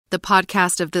The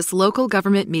podcast of this local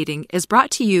government meeting is brought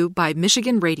to you by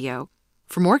Michigan Radio.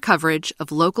 For more coverage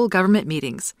of local government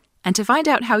meetings and to find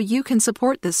out how you can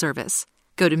support this service,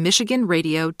 go to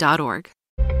michiganradio.org.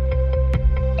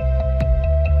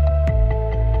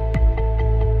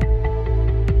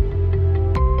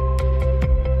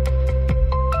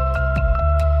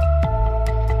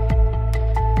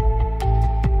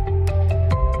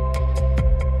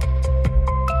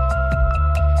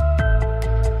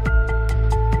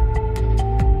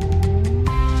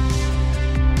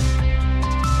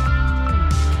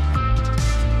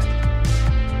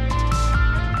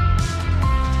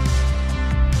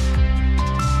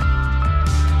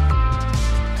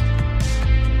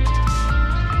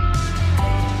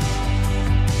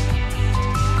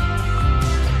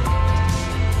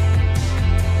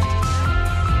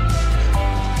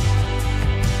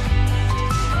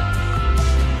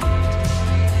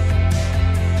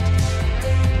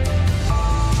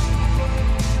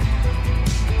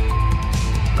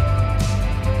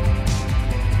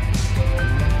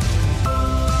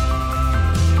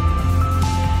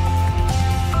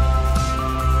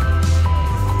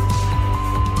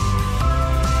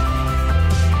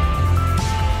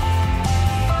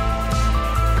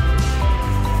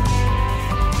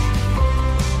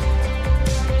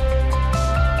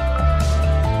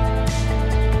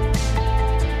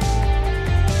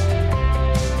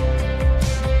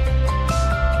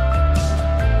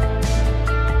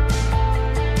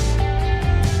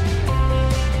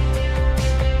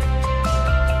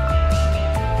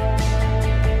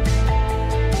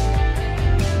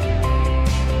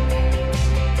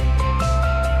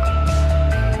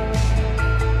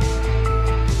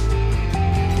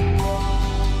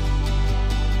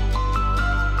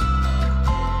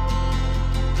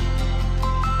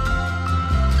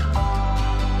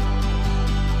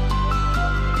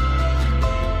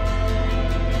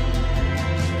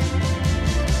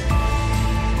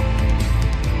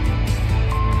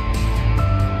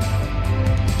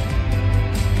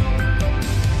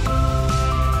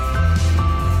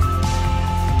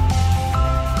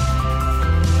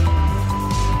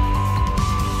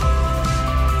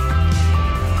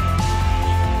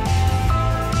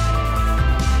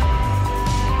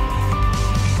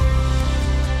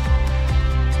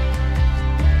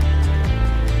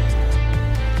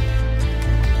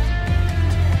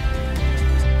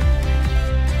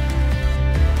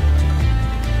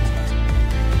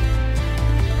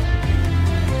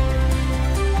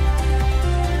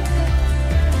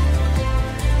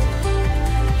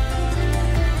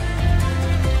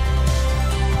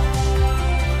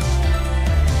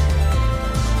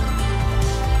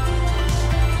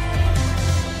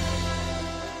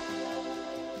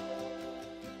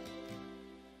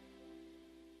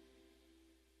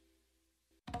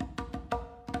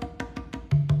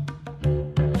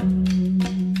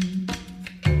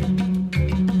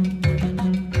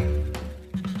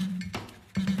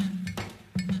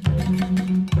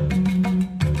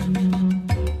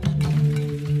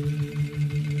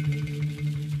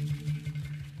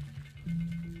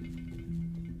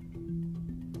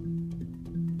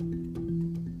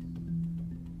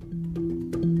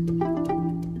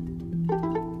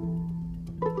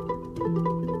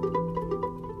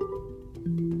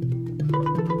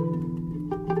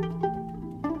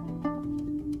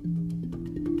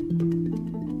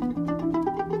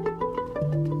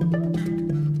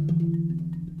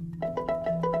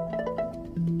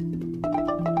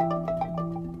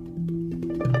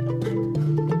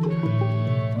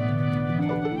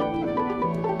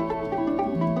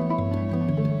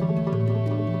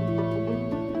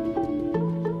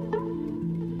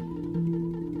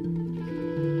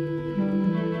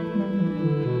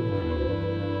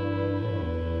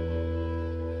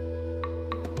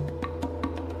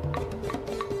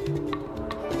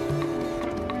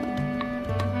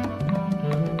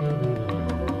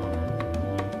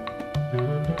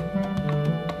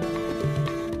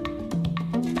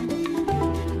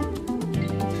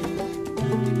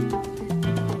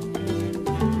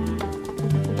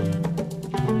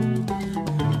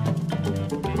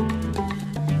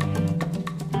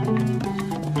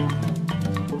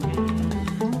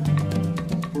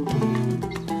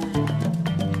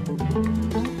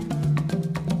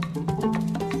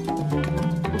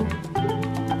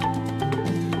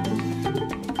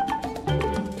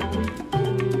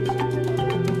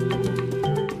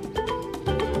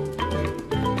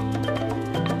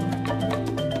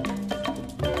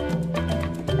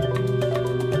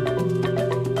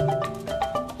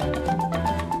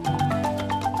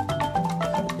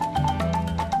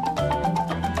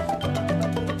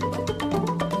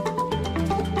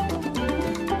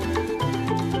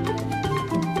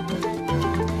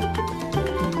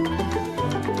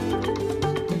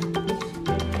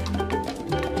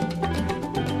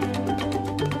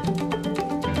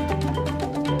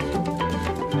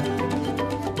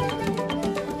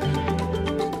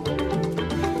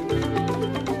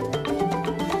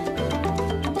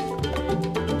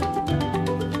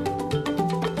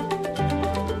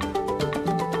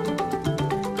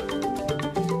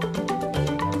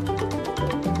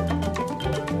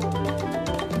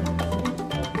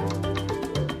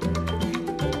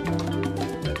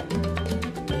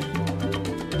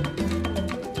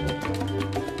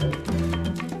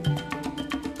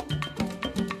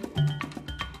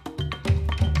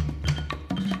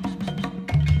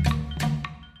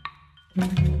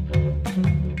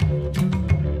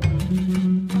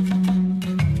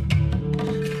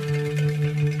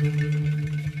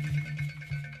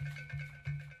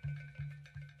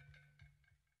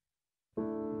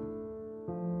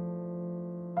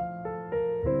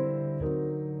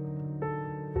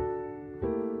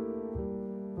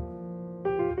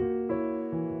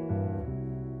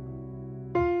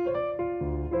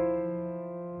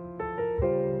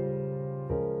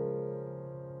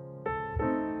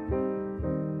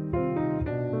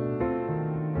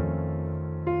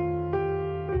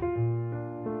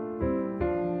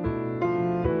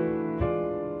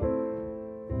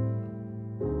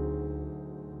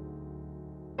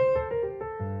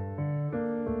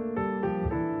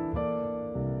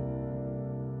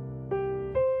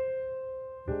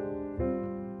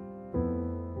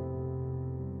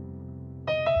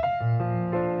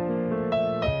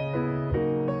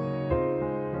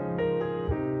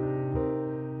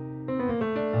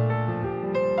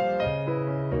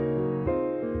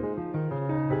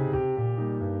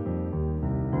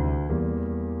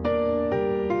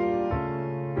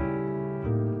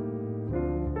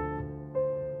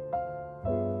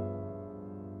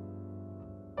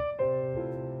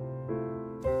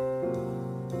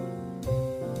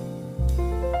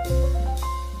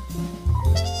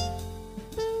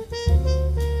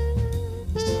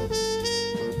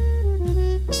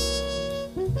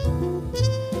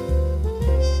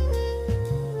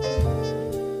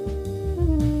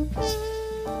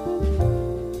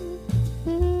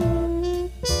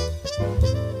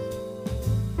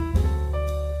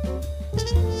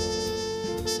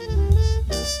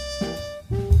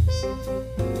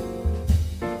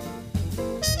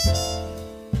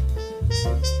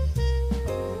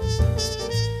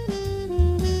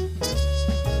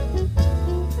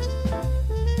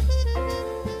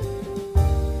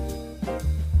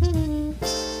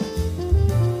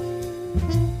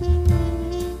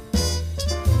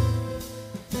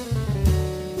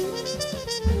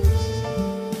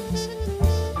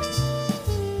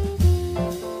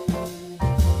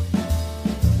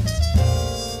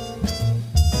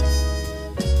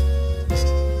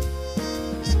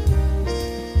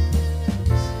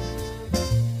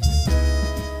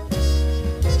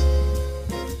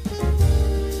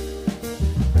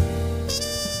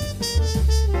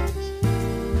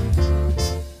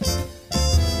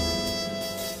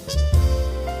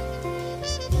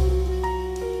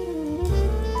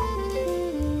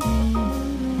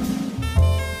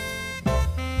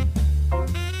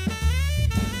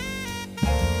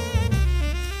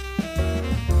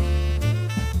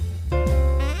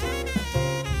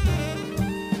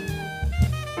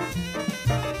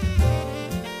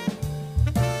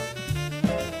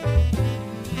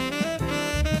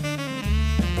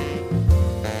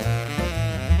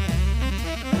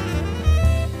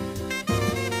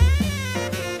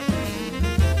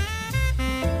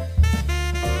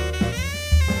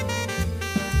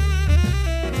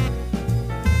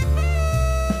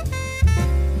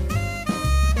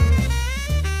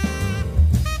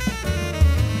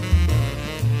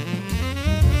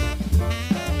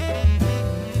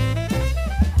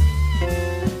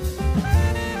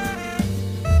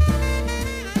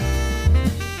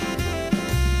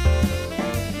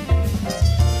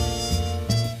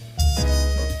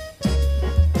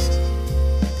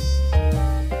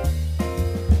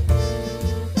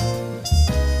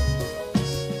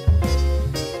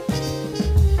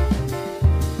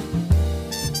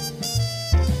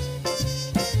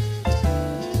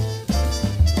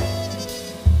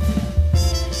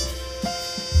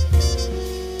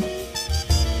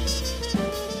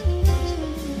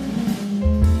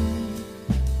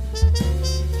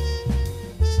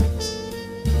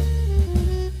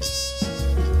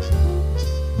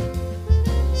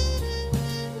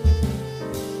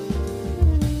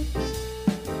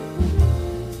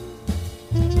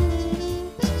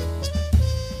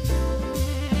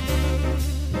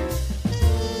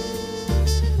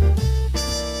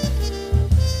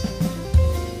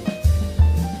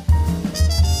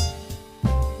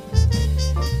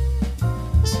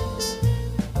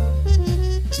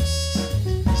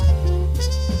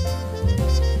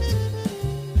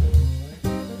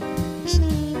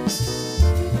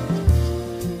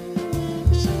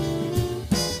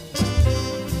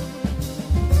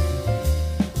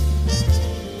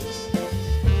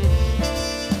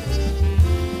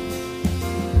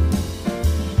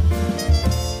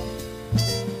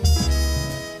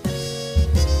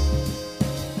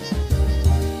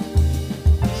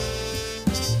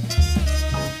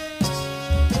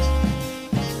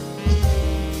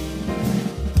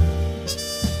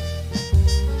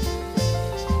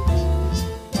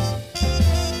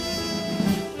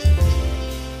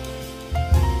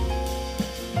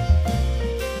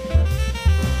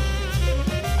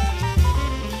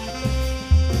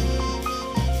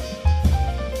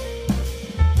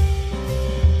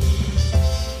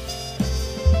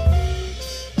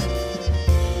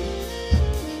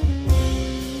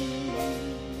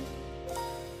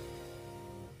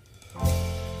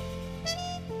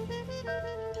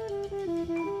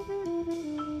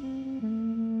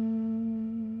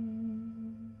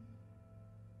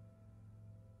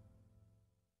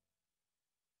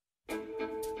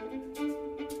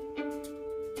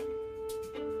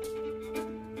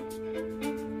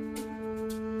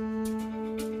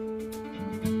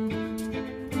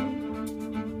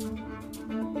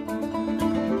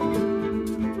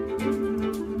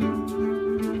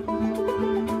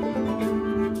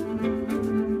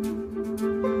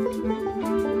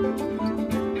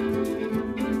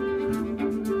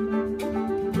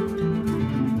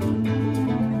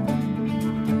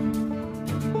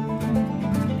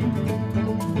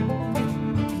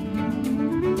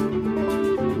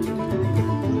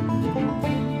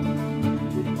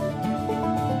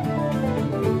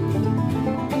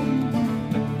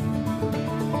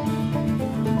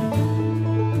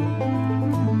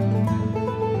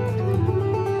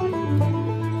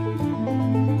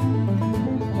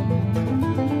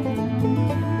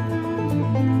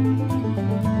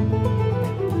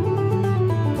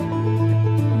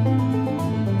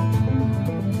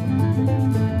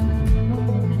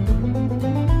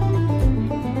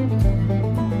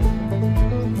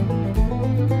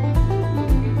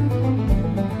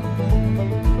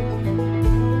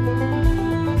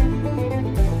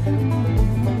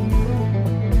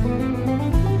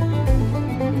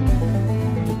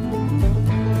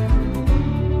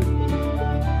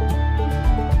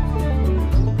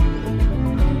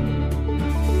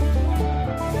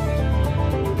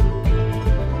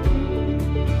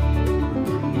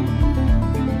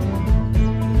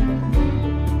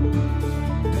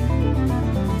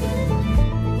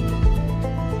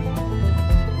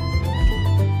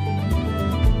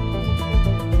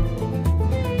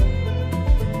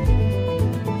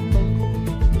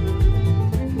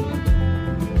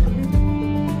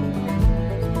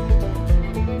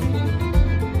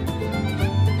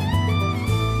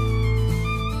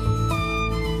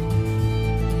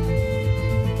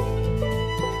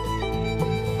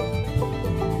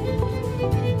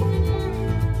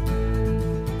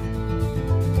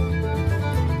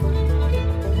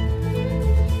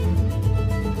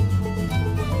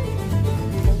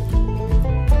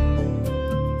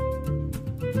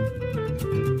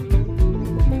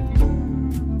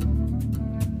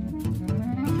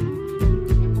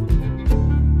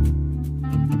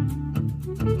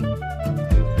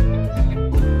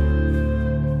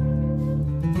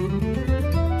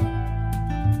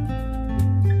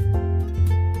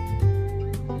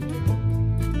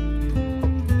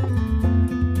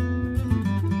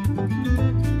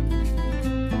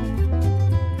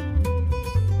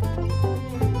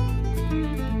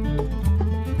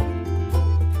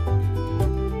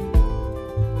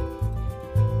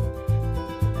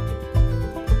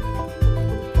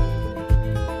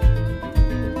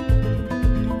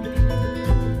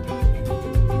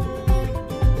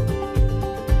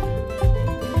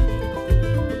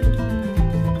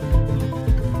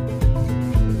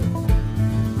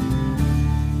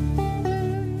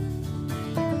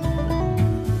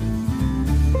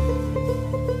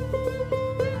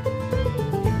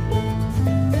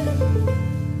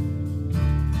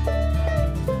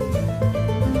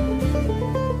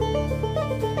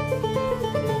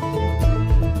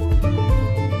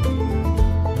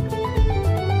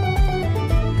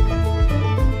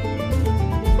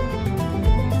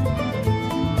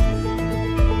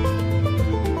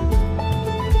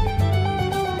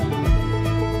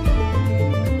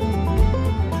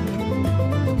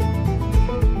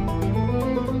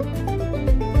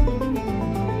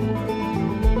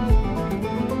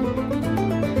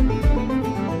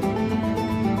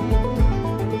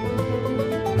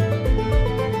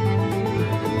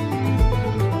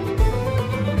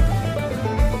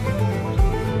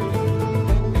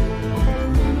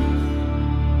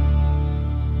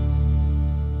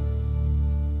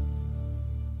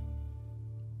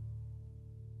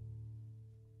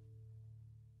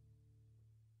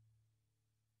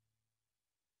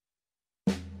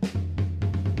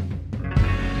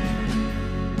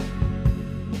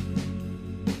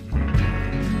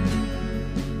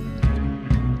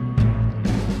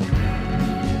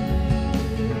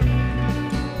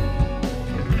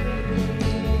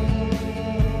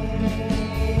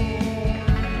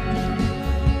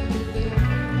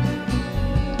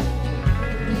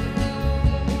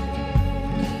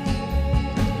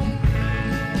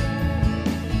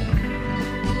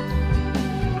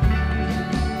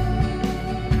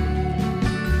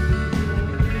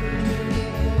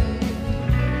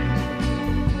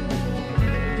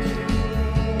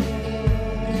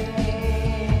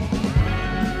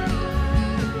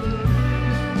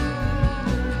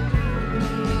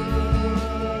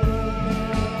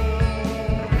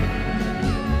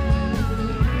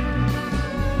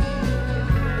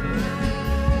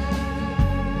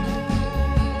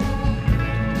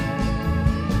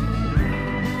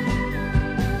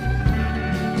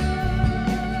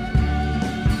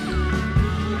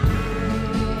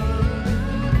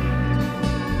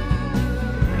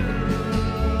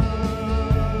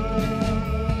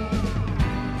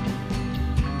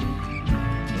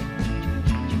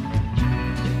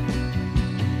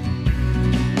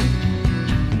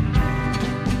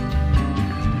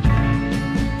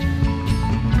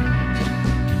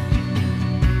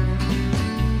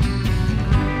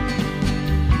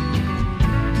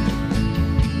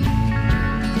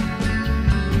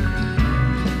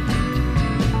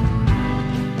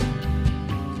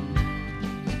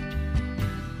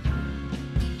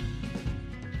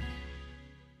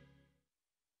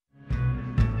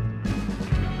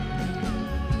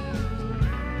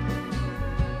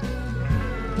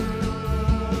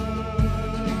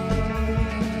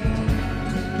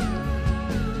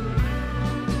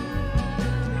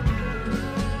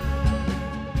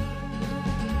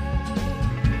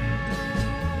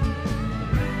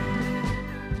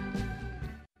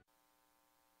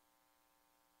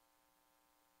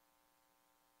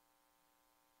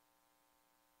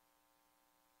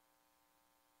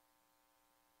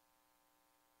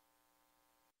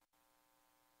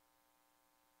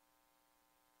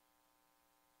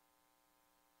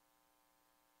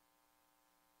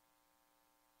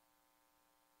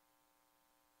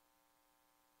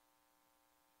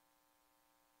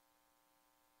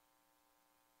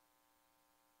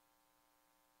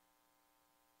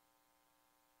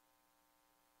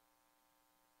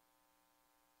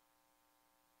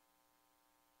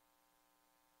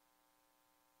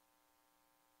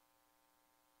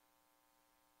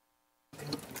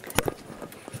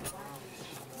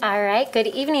 All right, good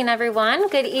evening, everyone.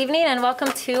 Good evening and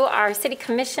welcome to our City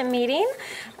Commission meeting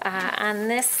on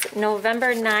this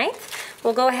November 9th.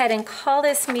 We'll go ahead and call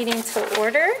this meeting to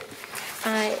order.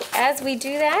 As we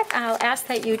do that, I'll ask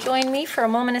that you join me for a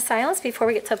moment of silence before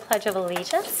we get to the Pledge of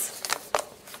Allegiance.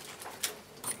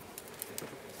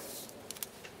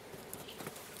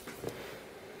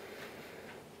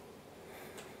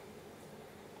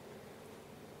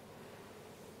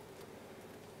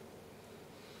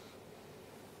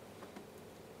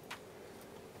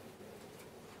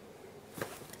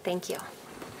 Thank you.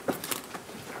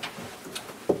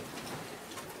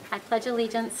 I pledge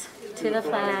allegiance to the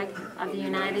flag of the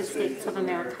United States of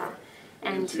America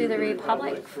and to the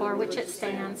republic for which it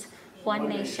stands, one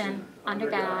nation, under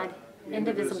God,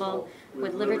 indivisible,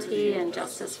 with liberty and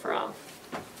justice for all.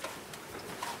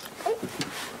 Okay.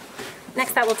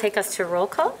 Next, that will take us to roll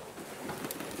call.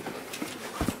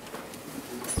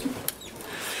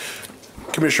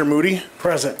 Commissioner Moody?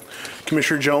 Present.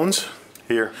 Commissioner Jones?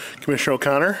 Here. Commissioner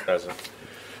O'Connor? Present.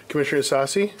 Commissioner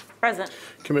Sassi? Present.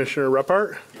 Commissioner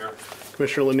Repart? Here.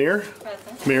 Commissioner Lanier?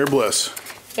 Present. Mayor Bliss?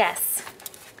 Yes.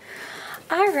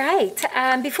 All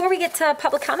right. Before we get to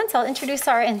public comments, I'll introduce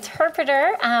our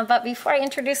interpreter. But before I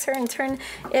introduce her and turn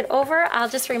it over, I'll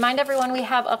just remind everyone we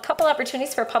have a couple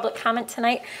opportunities for public comment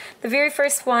tonight. The very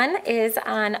first one is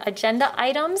on agenda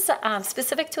items,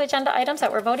 specific to agenda items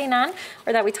that we're voting on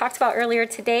or that we talked about earlier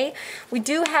today. We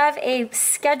do have a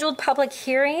scheduled public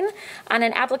hearing on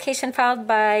an application filed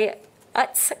by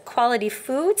Utz Quality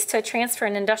Foods to transfer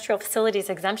an industrial facilities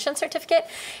exemption certificate.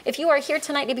 If you are here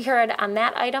tonight to be heard on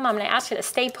that item, I'm going to ask you to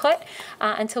stay put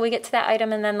until we get to that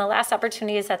item, and then the last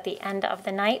opportunity is at the end of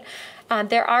the night.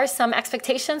 There are some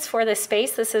expectations for this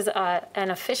space. This is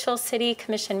an official City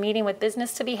Commission meeting with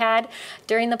business to be had.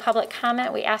 During the public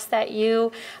comment, we ask that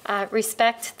you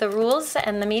respect the rules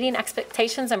and the meeting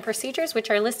expectations and procedures, which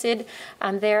are listed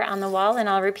there on the wall, and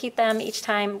I'll repeat them each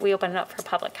time we open it up for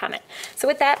public comment. So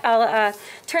with that, I'll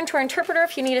turn to our interpreter.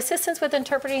 If you need assistance with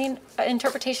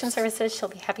interpretation services, she'll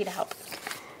be happy to help.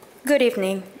 Good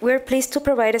evening. We're pleased to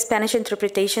provide Spanish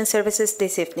interpretation services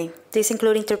this evening. These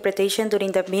include interpretation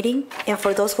during the meeting and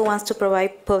for those who want to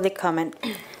provide public comment.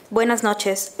 Buenas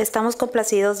noches. Estamos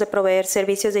complacidos de proveer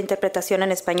servicios de interpretación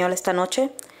en español esta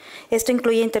noche. Esto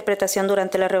incluye interpretación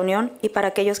durante la reunión y para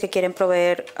aquellos que quieren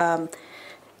proveer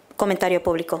comentario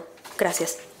público.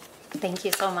 Gracias. Thank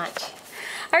you so much.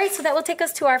 All right, so that will take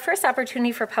us to our first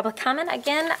opportunity for public comment.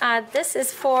 Again, this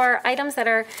is for items that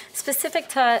are specific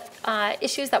to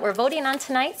issues that we're voting on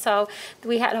tonight. So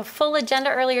we had a full agenda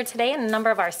earlier today and a number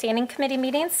of our standing committee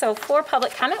meetings. So for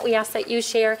public comment, we ask that you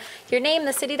share your name,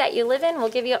 the city that you live in. We'll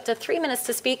give you up to 3 minutes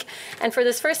to speak. And for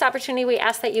this first opportunity, we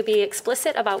ask that you be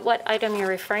explicit about what item you're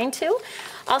referring to.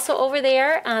 Also over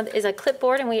there is a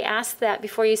clipboard, and we ask that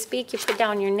before you speak, you put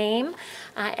down your name.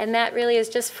 And that really is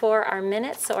just for our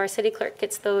minutes, so our city clerk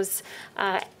gets those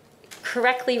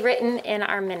correctly written in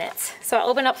our minutes. So I'll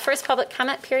open up first public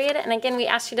comment period, and again, we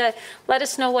ask you to let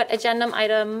us know what agenda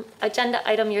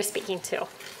item you're speaking to.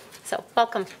 So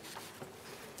welcome.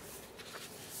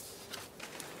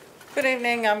 Good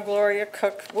evening, I'm Gloria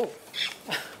Cook. Ooh.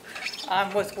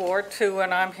 I'm with Ward 2,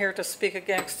 and I'm here to speak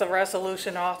against the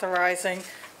resolution authorizing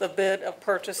the bid of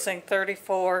purchasing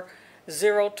 34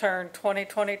 zero-turn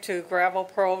 2022 Gravel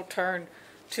Pro Turn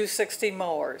 260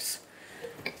 mowers.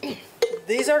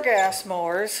 These are gas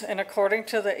mowers, and according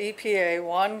to the EPA,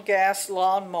 one gas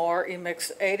lawn mower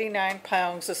emits 89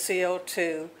 pounds of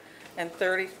CO2 and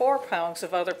 34 pounds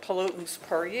of other pollutants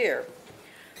per year.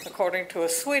 According to a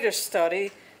Swedish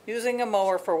study, using a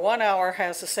mower for 1 hour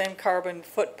has the same carbon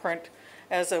footprint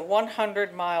as a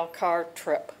 100-mile car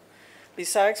trip.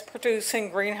 Besides producing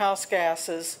greenhouse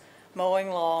gases, mowing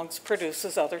lawns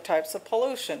produces other types of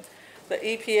pollution. The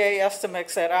EPA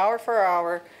estimates that hour for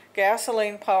hour,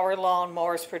 gasoline-powered lawn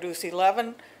mowers produce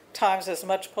 11 times as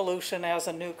much pollution as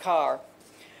a new car.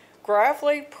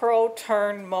 Gravely Pro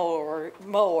Turn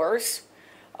mowers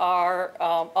are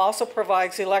also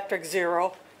provides electric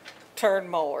zero-turn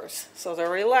mowers, so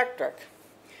they're electric.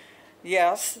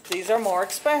 Yes, these are more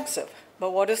expensive,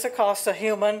 but what is the cost of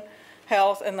human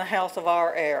health and the health of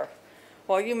our air?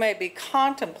 While you may be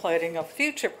contemplating a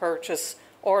future purchase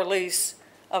or lease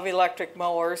of electric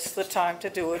mowers, the time to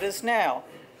do it is now.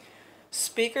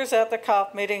 Speakers at the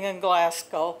COP meeting in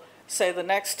Glasgow say the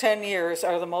next 10 years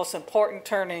are the most important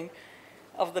turning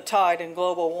of the tide in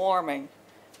global warming.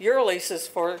 Your lease is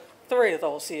for 3 of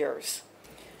those years.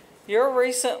 Your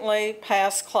recently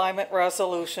passed climate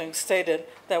resolution stated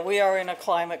that we are in a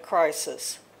climate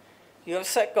crisis. You have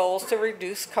set goals to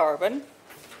reduce carbon,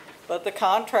 but the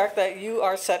contract that you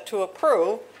are set to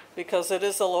approve, because it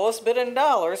is the lowest bid in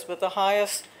dollars but the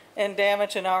highest and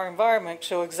damage in our environment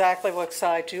show exactly what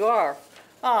side you are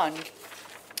on.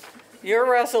 Your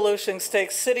resolution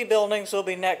states city buildings will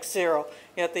be net zero,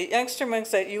 yet the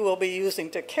instruments that you will be using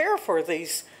to care for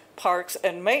these parks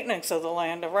and maintenance of the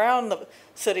land around the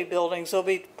city buildings will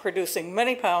be producing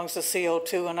many pounds of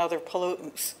CO2 and other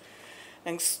pollutants.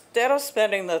 Instead of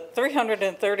spending the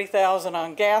 $330,000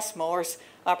 on gas mowers,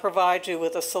 I provide you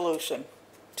with a solution.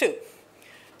 2,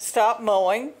 stop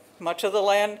mowing much of the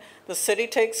land the city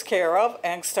takes care of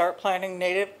and start planting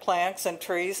native plants and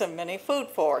trees and many food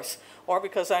forests. Or,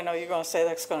 because I know you're going to say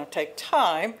that's going to take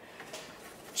time,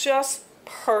 just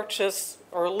purchase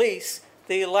or lease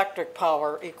the electric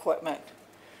power equipment.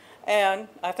 And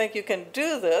I think you can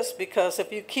do this because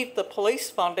if you keep the police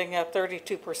funding at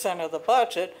 32% of the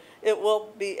budget, you will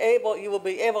be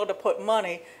able to put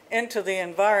money into the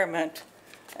environment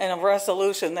and a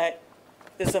resolution that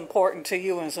is important to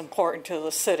you and is important to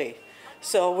the city.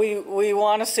 So we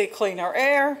want to see cleaner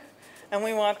air, and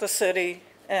we want the city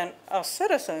and our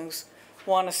citizens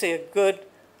want to see a good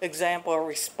example of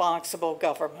responsible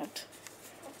government.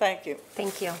 Thank you.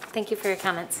 Thank you. Thank you for your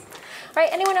comments. All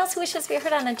right, anyone else who wishes to be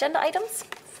heard on agenda items?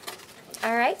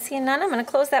 All right, seeing none, I'm going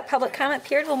to close that public comment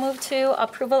period. We'll move to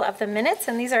approval of the minutes,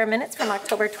 and these are minutes from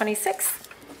October 26th.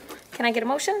 Can I get a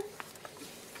motion?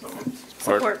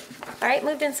 Support. All right,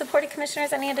 moved and supported.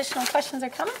 Commissioners, any additional questions or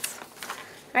comments?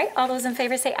 All right, all those in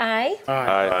favor say aye.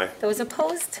 Aye. Those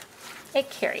opposed?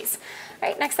 It carries. All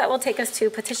right, next that will take us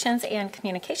to petitions and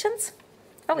communications.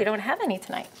 Oh, we don't have any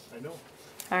tonight. I know.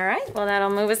 All right, well, that'll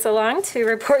move us along to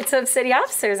reports of city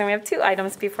officers, and we have 2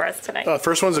 items before us tonight.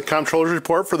 First one's a comptroller's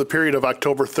report for the period of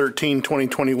October 13,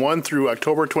 2021 through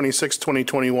October 26,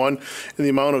 2021 in the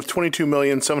amount of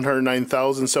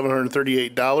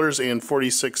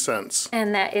 $22,709,738.46.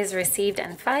 And that is received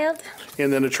and filed.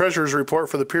 And then a treasurer's report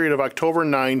for the period of October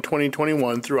 9,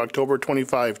 2021 through October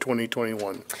 25,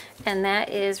 2021. And that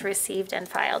is received and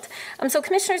filed. So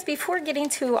commissioners, before getting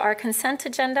to our consent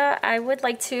agenda, I would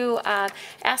like to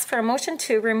ask for a motion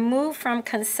to remove from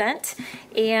consent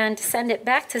and send it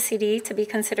back to CD to be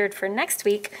considered for next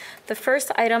week. The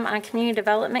first item on Community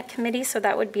Development Committee, so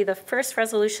that would be the first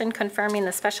resolution confirming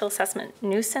the special assessment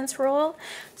nuisance rule.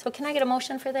 So can I get a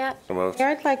motion for that? Moved. Yeah,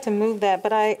 I'd like to move that,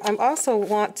 but I also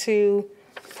want to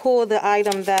pull the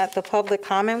item that the public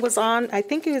comment was on. I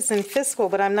think it was in fiscal,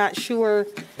 but I'm not sure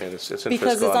Yeah, it's in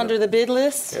because fiscal it's under the bid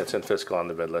list. Yeah, it's in fiscal on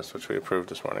the bid list, which we approved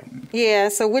this morning. Yeah,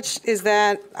 so which is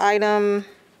that item?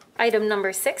 Item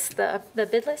number 6, the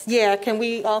bid list? Yeah, can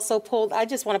we also pull, I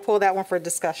just want to pull that one for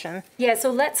discussion. Yeah, so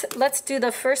let's do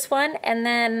the first one, and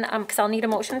then, because I'll need a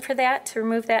motion for that, to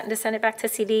remove that and to send it back to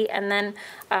CD, and then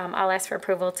I'll ask for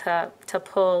approval to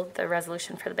pull the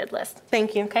resolution for the bid list.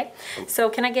 Thank you. Okay, so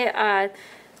can I get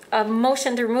a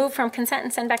motion to remove from consent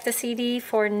and send back to CD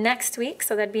for next week?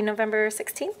 So that'd be November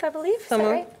 16th, I believe. Is that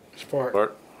moved. right?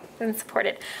 Support. And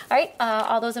supported. All right,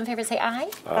 all those in favor say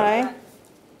aye. Aye.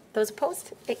 Those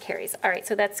opposed? It carries. All right,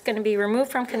 so that's going to be removed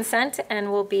from consent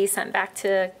and will be sent back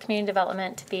to Community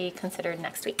Development to be considered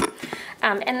next week.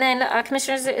 And then,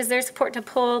 Commissioners, is there support to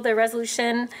pull the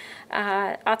resolution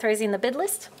authorizing the bid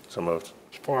list? So moved.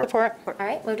 Support. All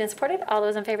right, moved and supported. All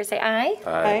those in favor say aye.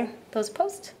 Aye. Those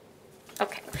opposed?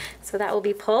 Okay, so that will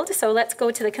be pulled. So let's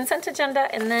go to the consent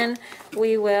agenda, and then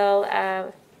we will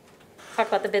talk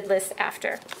about the bid list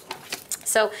after.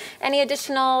 So any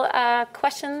additional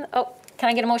question? Oh, can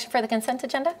I get a motion for the consent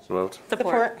agenda? So moved.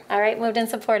 Support. All right, moved and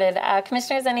supported.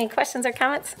 Commissioners, any questions or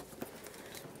comments?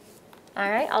 All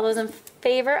right, all those in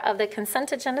favor of the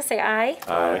consent agenda say aye.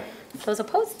 Aye. Those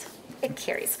opposed? It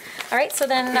carries. All right, so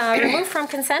then removed from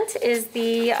consent is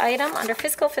the item under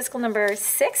fiscal number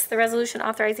 6, the resolution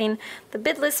authorizing the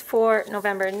bid list for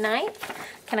November 9th.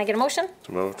 Can I get a motion?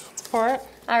 So moved. Support.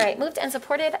 All right, moved and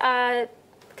supported.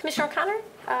 Commissioner O'Connor,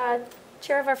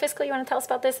 Chair of our fiscal, you want to tell us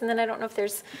about this? And then I don't know if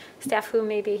there's staff who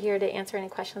may be here to answer any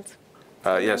questions.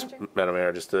 Yes, Madam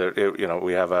Mayor, just,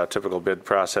 we have a typical bid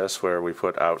process where we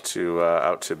put out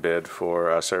to bid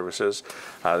for services.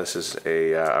 This is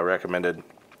a recommended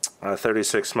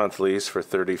 36-month lease for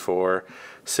 34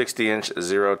 60-inch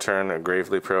zero-turn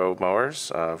Gravely Pro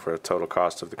mowers for a total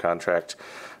cost of the contract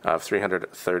of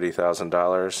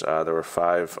 $330,000. There were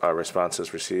 5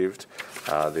 responses received.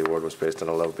 The award was based on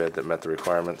a low bid that met the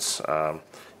requirements.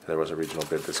 There was a regional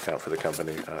bid discount for the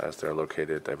company as they're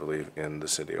located, I believe, in the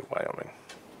city of Wyoming.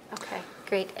 Okay,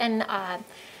 great. And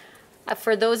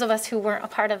for those of us who weren't a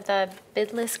part of the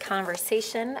bid list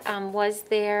conversation,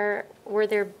 were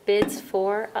there bids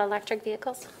for electric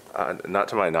vehicles? Not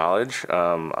to my knowledge.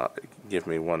 Give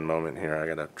me one moment here. I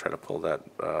gotta try to pull that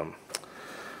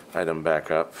item back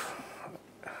up.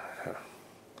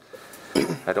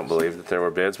 I don't believe that there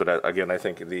were bids, but again, I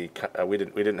think we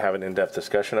didn't have an in-depth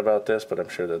discussion about this, but I'm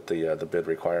sure that the bid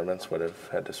requirements would have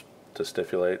had to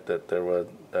stipulate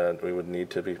that we would need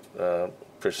to be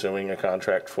pursuing a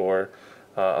contract for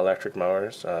electric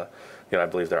mowers. I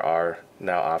believe there are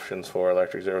now options for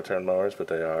electric zero-turn mowers, but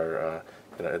they are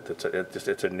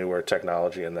it's a newer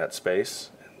technology in that space,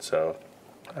 and so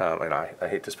and I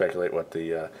hate to speculate what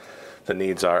the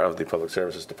needs are of the Public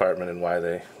Services Department and why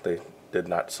they did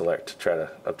not select to try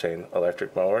to obtain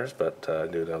electric mowers, but I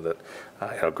do know that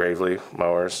Gravely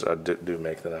mowers do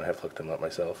make them. I have looked them up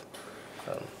myself.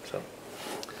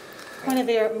 Point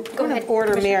of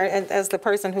order, Mayor, as the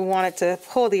person who wanted to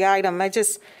pull the item, I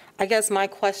guess my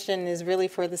question is really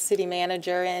for the city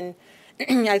manager, and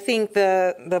I think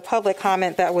the public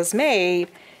comment that was made,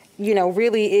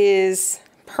 really is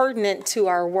pertinent to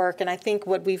our work, and I think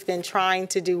what we've been trying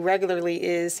to do regularly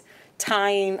is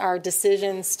tying our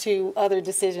decisions to other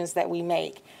decisions that we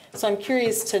make. So I'm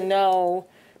curious to know,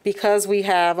 because we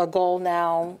have a goal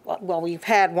now, well, we've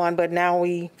had one, but now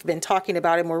we've been talking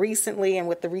about it more recently and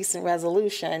with the recent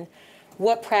resolution,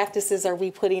 what practices are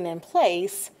we putting in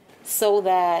place so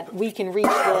that we can reach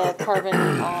the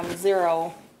carbon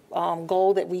zero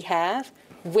goal that we have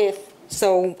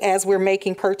so as we're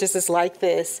making purchases like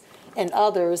this and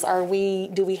others,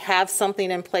 do we have something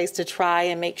in place to try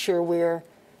and make sure we're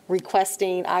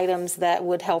requesting items that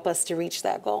would help us to reach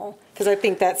that goal? Because I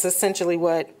think that's essentially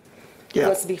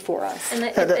what's before us. And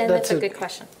that's a good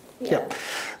question. Yeah.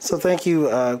 So thank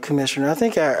you, Commissioner. I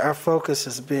think our focus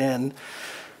has been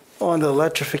on the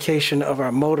electrification of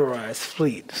our motorized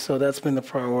fleet. So that's been the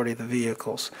priority of the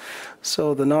vehicles.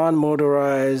 So the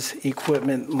non-motorized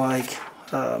equipment like,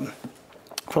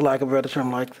 for lack of a better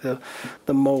term, like the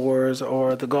mowers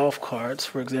or the golf carts,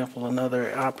 for example,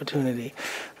 another opportunity.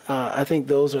 I think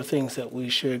those are things that we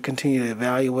should continue to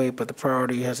evaluate, but the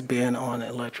priority has been on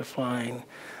electrifying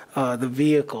the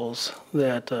vehicles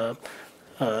that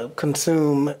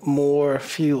consume more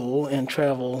fuel and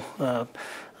travel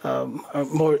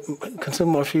consume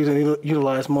more fuel and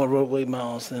utilize more roadway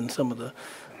miles than some of the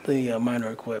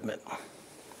minor equipment.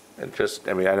 And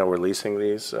I know we're leasing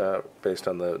these based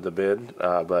on the bid,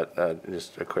 but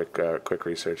just a quick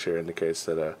research here indicates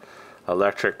that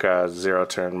electric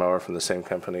zero-turn mower from the same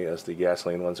company as the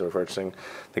gasoline ones we're purchasing.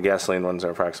 The gasoline ones are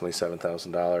approximately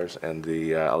 $7,000, and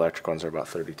the electric ones are about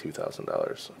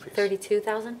 $32,000 a piece.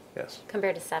 $32,000? Yes.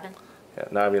 Compared to $7,000? Yeah.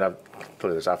 No, I mean,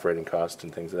 there's operating costs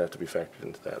and things that have to be factored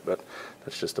into that, but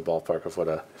that's just a ballpark of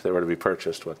if they were to be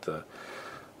purchased, what the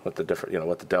different,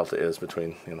 what the delta is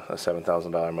between a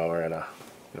 $7,000 mower and a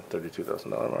 $32,000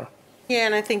 mower. Yeah,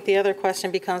 and I think the other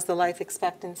question becomes the life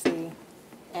expectancy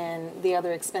and the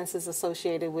other expenses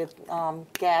associated with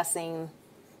gassing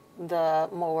the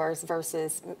mowers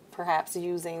versus perhaps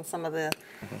using some of the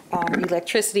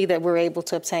electricity that we're able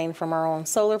to obtain from our own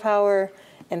solar power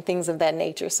and things of that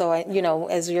nature. So,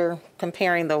 as you're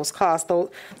comparing those costs,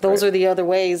 those are the other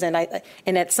ways. And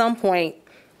at some point,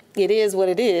 it is what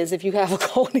it is. If you have a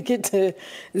goal to get to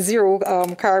zero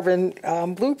carbon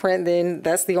blueprint, then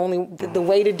that's the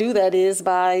way to do that is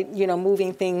by,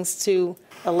 moving things to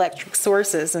electric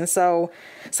sources. And so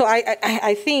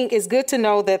I think it's good to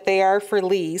know that they are for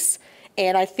lease.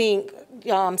 And I think,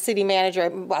 City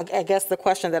Manager, I guess the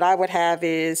question that I would have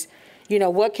is,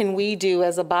 what can we do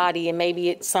as a body? And maybe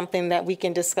it's something that we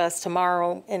can discuss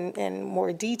tomorrow in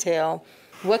more detail.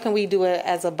 What can we do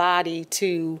as a body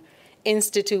to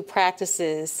institute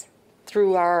practices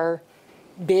through our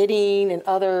bidding and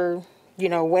other,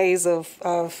 ways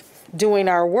of doing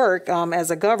our work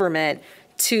as a government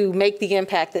to make the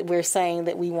impact that we're saying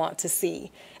that we want to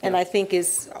see? And I think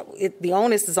the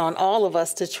onus is on all of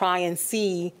us to try and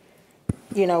see,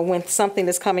 when something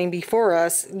is coming before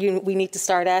us, we need to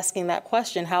start asking that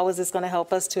question: how is this going to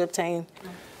help us to obtain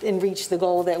and reach the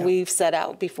goal that we've set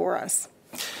out before us?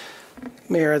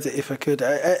 Mayor, if I could,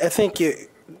 I think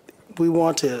we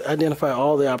want to identify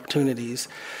all the opportunities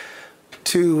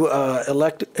to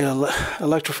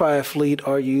electrify a fleet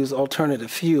or use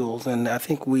alternative fuels. And I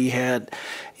think we had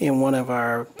in one of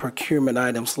our procurement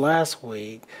items last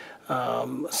week,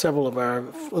 several of our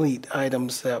fleet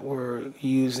items that were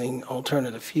using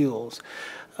alternative fuels.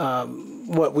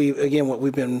 What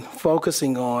we've been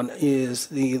focusing on is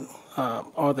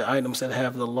are the items that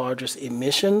have the largest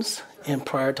emissions and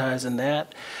prioritizing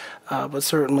that. But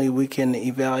certainly we can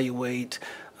evaluate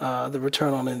the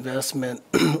return on investment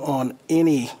on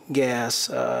any gas,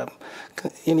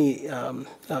 any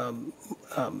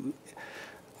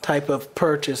type of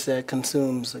purchase that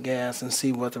consumes the gas and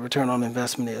see what the return on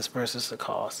investment is versus the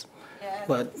cost. Yeah.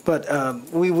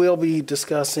 But we will be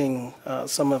discussing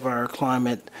some of our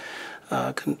climate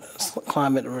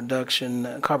climate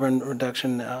reduction, carbon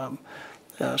reduction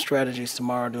strategies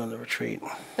tomorrow during the retreat.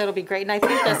 That'll be great. And I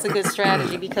think that's a good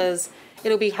strategy because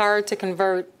it'll be hard to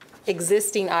convert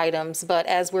existing items, but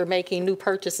as we're making new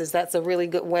purchases, that's a really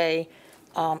good way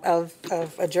of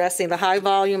addressing the high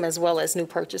volume as well as new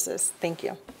purchases. Thank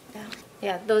you.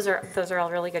 Yeah, those are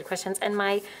all really good questions. And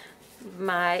my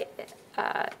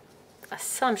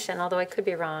assumption, although I could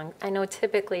be wrong, I know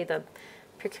typically the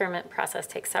procurement process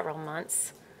takes several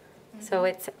months. So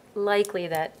it's likely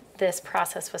that this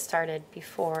process was started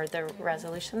before the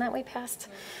resolution that we passed.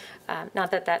 Not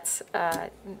that that's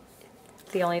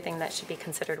the only thing that should be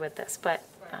considered with this, but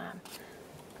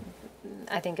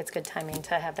I think it's good timing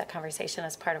to have that conversation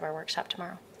as part of our workshop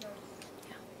tomorrow. Yeah.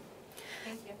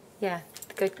 Thank you. Yeah,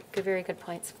 good, very good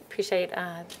points. Appreciate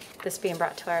this being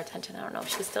brought to our attention. I don't know if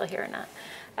she's still here or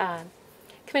not.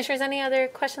 Commissioners, any other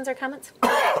questions or comments?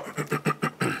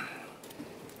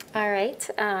 All right,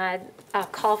 I'll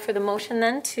call for the motion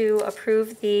then to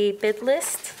approve the bid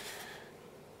list.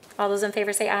 All those in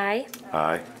favor say aye.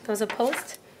 Aye. Those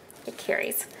opposed? It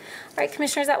carries. All right,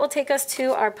 Commissioners, that will take us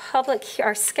to our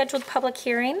scheduled public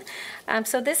hearing.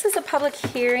 So this is a public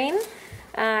hearing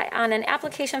on an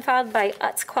application filed by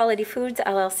Utz Quality Foods,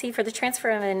 LLC, for the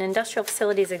transfer of an industrial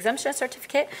facilities exemption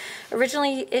certificate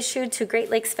originally issued to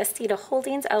Great Lakes Festida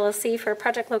Holdings, LLC, for a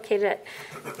project located at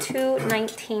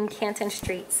 219 Canton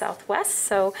Street Southwest.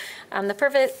 So the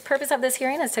purpose of this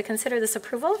hearing is to consider this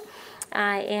approval.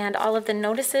 And all of the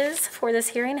notices for this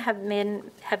hearing have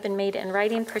been made in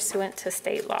writing pursuant to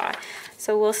state law.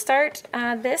 So we'll start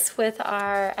this with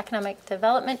our Economic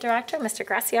Development Director, Mr.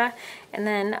 Gracia. And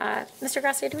then, Mr.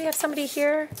 Gracia, do we have somebody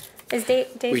here? Is Dave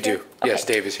We here? do. Okay. Yes,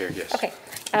 Dave is here, yes. Okay.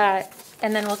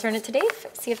 And then we'll turn it to Dave,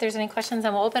 see if there's any questions,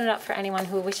 and we'll open it up for anyone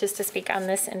who wishes to speak on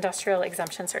this industrial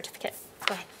exemption certificate.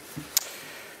 Go ahead.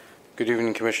 Good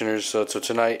evening, Commissioners. So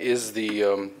tonight is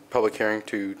the public hearing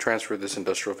to transfer this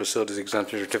industrial facilities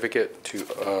exemption certificate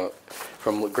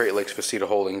from Great Lakes Festida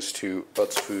Holdings to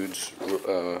Utz Foods,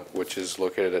 which is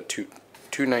located at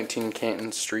 219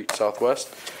 Canton Street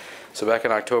Southwest. So back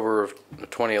in October of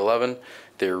 2011,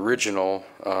 the original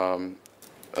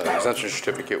exemption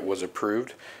certificate was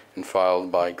approved and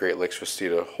filed by Great Lakes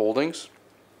Festida Holdings.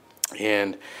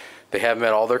 And they have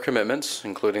met all their commitments,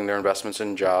 including their investments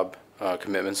in job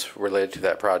commitments related to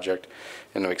that project,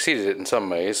 and have exceeded it in some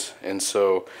ways. And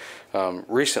so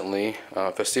recently,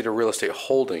 Festida Real Estate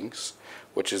Holdings,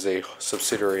 which is a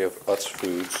subsidiary of Utz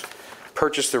Foods,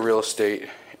 purchased the real estate,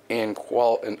 and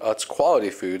Utz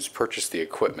Quality Foods purchased the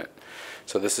equipment.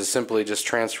 So this is simply just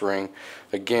transferring,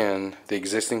 again, the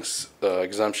existing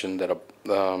exemption that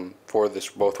for this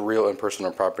both real and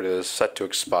personal property is set to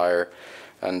expire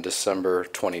on December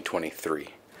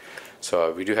 2023.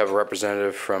 So we do have a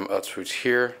representative from Utz Foods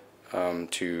here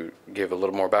to give a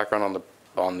little more background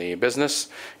on the business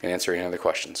and answer any other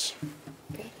questions.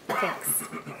 Great. Thanks.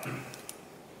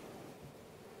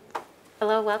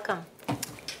 Hello, welcome.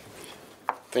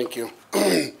 Thank you.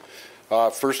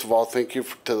 First of all, thank you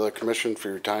to the Commission for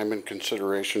your time and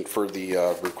consideration for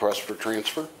the request for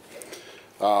transfer.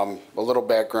 A little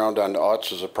background on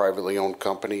Utz is a privately owned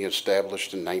company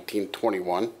established in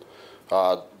 1921.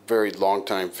 Very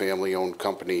long-time family-owned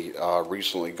company,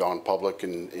 recently gone public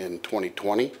in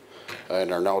 2020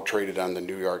 and are now traded on the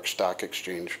New York Stock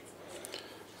Exchange.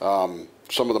 Some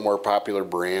of the more popular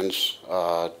brands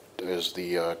is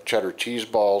the Cheddar Cheese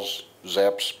Balls,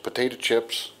 Zapp's Potato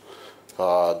Chips,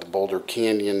 the Boulder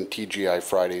Canyon, TGI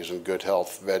Fridays, and Good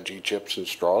Health Veggie Chips and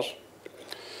Straws.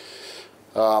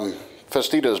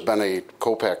 Festida has been a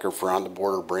co-packer for On the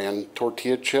Border brand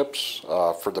tortilla chips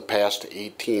for the past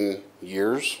 18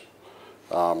 years.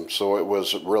 So it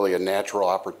was really a natural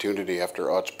opportunity after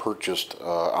Utz purchased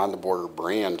On the Border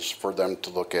brands for them to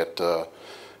look at the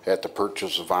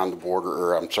purchase of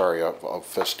of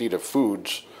Festida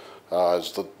Foods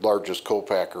as the largest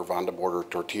co-packer of On the Border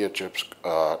tortilla chips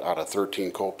out of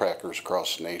 13 co-packers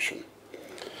across the nation.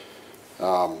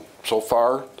 So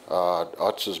far,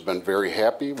 Utz has been very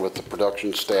happy with the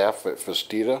production staff at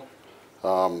Festida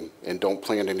and don't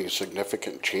plan any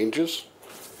significant changes,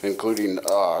 including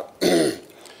the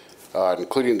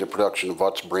production of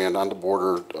Utz brand On the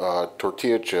Border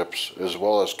tortilla chips, as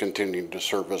well as continuing to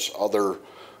service other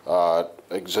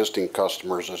existing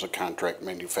customers as a contract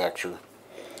manufacturer.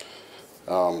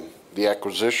 The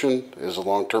acquisition is a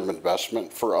long-term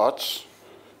investment for Utz,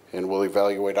 and we'll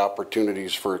evaluate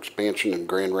opportunities for expansion in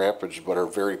Grand Rapids, but are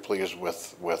very pleased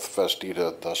with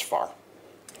Festida thus far.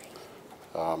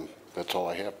 That's all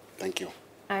I have. Thank you.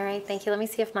 All right, thank you. Let me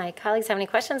see if my colleagues have any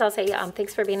questions. I'll say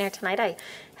thanks for being here tonight. I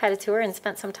had a tour and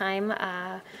spent some time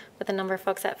with a number of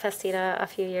folks at Festida a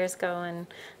few years ago, and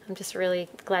I'm just really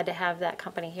glad to have that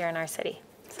company here in our city.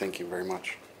 Thank you very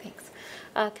much. Thanks.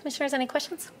 Commissioners, any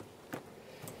questions?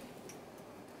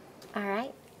 All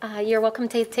right. You're welcome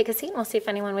to take a seat, and we'll see if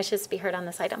anyone wishes to be heard on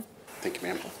this item. Thank you,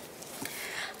 ma'am. Okay.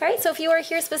 All right, so if you are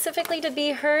here specifically to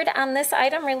be heard on this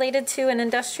item related to an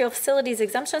industrial facilities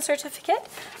exemption certificate,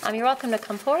 you're welcome to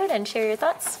come forward and share your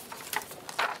thoughts.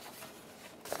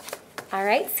 All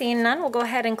right, seeing none, we'll go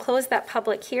ahead and close that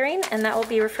public hearing, and that will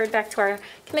be referred back to our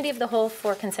Committee of the Whole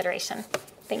for consideration.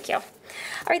 Thank you.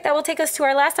 All right, that will take us to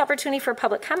our last opportunity for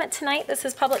public comment tonight. This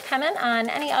is public comment on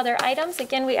any other items.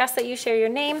 Again, we ask that you share your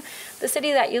name, the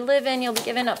city that you live in. You'll be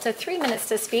given up to 3 minutes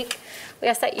to speak. We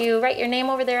ask that you write your name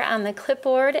over there on the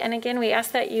clipboard. And again, we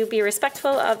ask that you be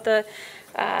respectful of the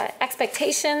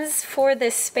expectations for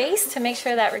this space to make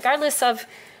sure that regardless of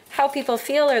how people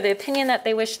feel or the opinion that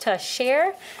they wish to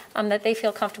share, that they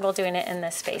feel comfortable doing it in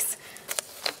this space.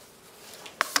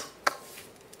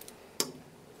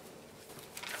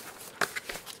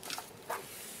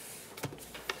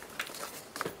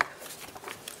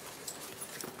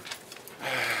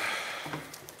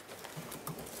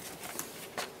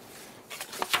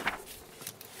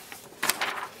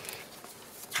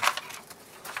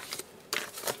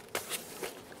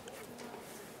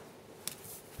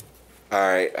 All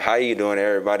right, how you doing,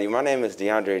 everybody? My name is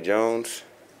DeAndre Jones,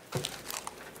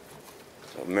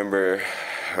 a member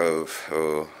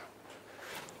of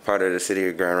part of the city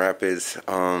of Grand Rapids.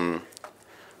 I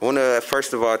want to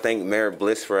first of all thank Mayor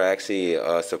Bliss for actually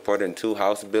supporting 2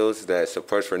 House bills that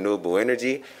supports renewable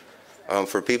energy.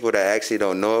 For people that actually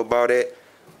don't know about it,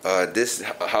 this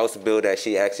House bill that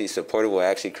she actually supported will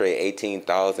actually create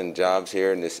 18,000 jobs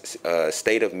here in this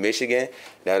state of Michigan.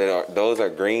 Now, those are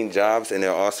green jobs, and it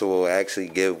also will actually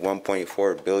give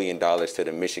 $1.4 billion to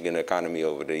the Michigan economy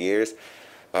over the years.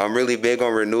 I'm really big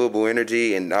on renewable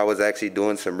energy, and I was actually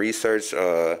doing some research,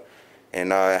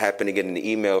 and I happened to get an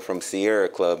email from Sierra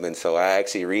Club, and so I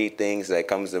actually read things that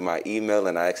comes in my email,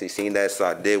 and I actually seen that, so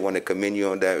I did want to commend you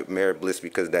on that, Mayor Bliss,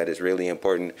 because that is really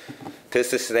important to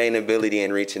sustainability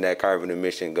and reaching that carbon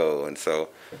emission goal. And so,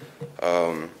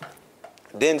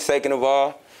 then second of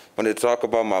all, I want to talk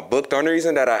about my book. The only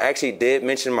reason that I actually did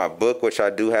mention my book, which I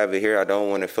do have it here, I don't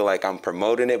want to feel like I'm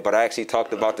promoting it, but I actually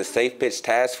talked about the Safe Pitch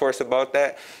Task Force about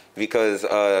that, because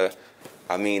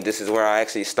I mean, this is where I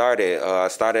actually started. I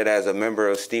started as a member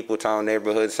of Steepletown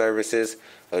Neighborhood Services,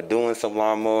 doing some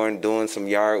lawn mowing, doing some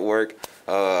yard work,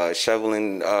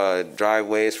 shoveling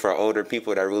driveways for older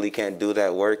people that really can't do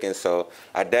that work. And so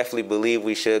I definitely believe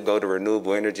we should go to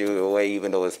renewable energy away,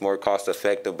 even though it's more cost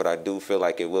effective, but I do feel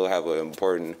like it will have an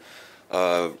important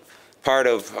part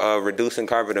of reducing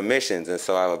carbon emissions. And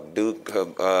so I do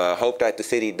hope that the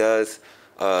city does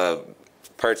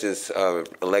purchase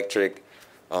electric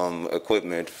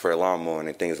equipment for lawn mowing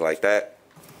and things like that.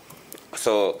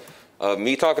 So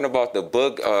me talking about the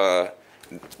book,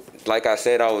 like I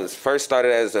said, I was first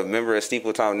started as a member of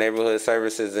Steepletown Neighborhood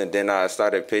Services, and then I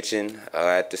started pitching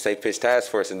at the Safe Pitch Task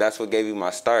Force, and that's what gave me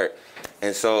my start.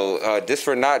 And so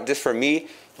not just for me,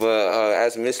 but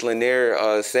as Ms.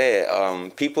 Lanier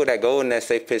said, people that go in that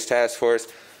Safe Pitch Task Force,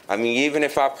 I mean, even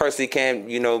if I personally can't,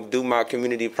 do my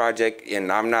community project,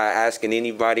 and I'm not asking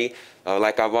anybody,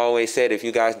 like I've always said, if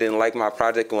you guys didn't like my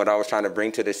project and what I was trying to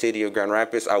bring to the city of Grand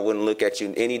Rapids, I wouldn't look at you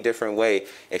in any different way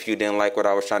if you didn't like what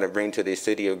I was trying to bring to the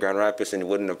city of Grand Rapids and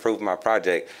wouldn't approve my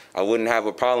project. I wouldn't have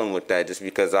a problem with that, just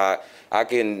because I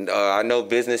know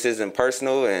business isn't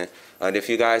personal, and if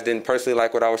you guys didn't personally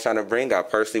like what I was trying to bring, I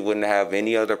personally wouldn't have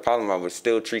any other problem. I would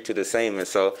still treat you the same. And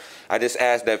so I just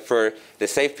ask that for the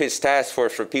Safe Pitch Task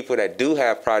Force, for people that do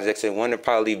have projects and want to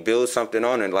probably build something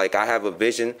on it, like I have a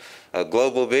vision, a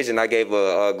global vision. I gave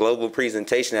a global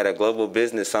presentation at a global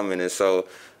business summit. And so,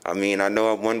 I mean, I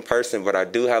know I'm one person, but I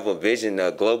do have a vision,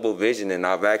 a global vision, and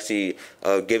I've actually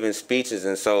given speeches.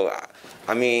 And so,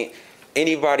 I mean,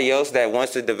 anybody else that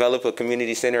wants to develop a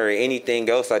community center or anything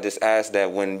else, I just ask that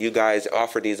when you guys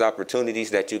offer these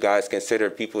opportunities, that you guys consider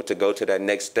people to go to that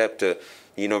next step to,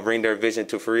 bring their vision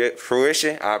to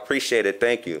fruition. I appreciate it.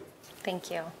 Thank you.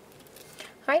 Thank you. All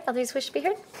right, others wish to be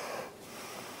heard?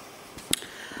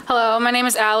 Hello, my name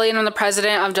is Allie, and I'm the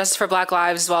president of Justice for Black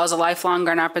Lives, as well as a lifelong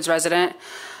Grand Rapids resident.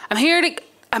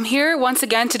 I'm here once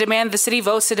again to demand the city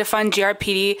votes to defund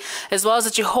GRPD, as well as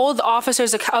that you hold the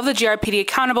officers of the GRPD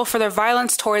accountable for their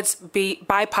violence towards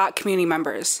BIPOC community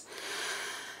members.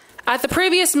 At the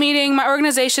previous meeting, my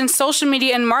organization's social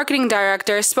media and marketing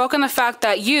director spoke on the fact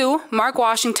that you, Mark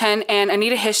Washington, and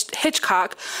Anita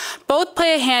Hitchcock both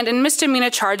play a hand in misdemeanor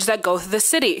charges that go through the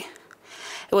city.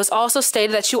 It was also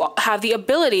stated that you have the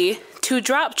ability to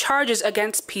drop charges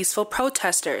against peaceful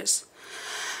protesters.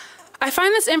 I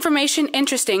find this information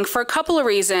interesting for a couple of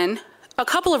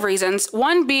reasons.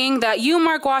 One being that you,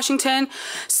 Mark Washington,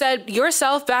 said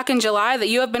yourself back in July that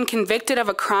you have been convicted of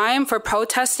a crime for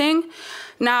protesting.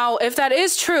 Now, if that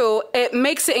is true, it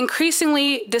makes it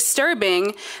increasingly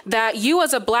disturbing that you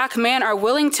as a black man are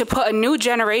willing to put a new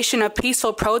generation of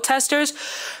peaceful protesters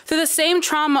through the same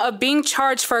trauma of being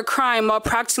charged for a crime while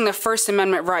practicing the First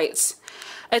Amendment rights.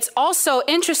 It's also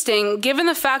interesting, given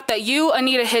the fact that you,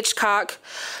 Anita Hitchcock,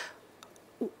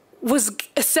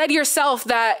 said yourself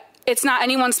that it's not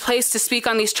anyone's place to speak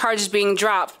on these charges being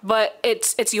dropped, but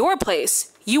it's your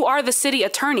place. You are the city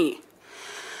attorney.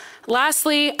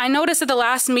 Lastly, I noticed at the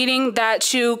last meeting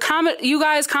that you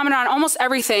guys commented on almost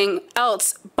everything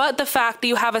else but the fact that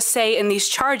you have a say in these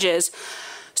charges.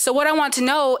 So what I want to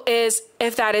know is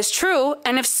if that is true,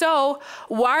 and if so,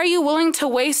 why are you willing to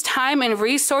waste time and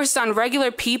resources on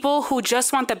regular people who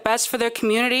just want the best for their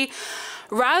community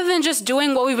rather than just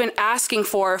doing what we've been asking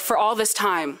for all this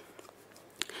time?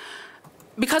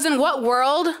 Because in what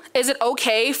world is it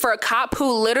okay for a cop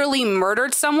who literally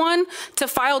murdered someone to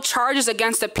file charges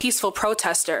against a peaceful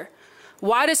protester?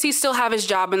 Why does he still have his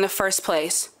job in the first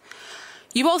place?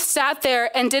 You both sat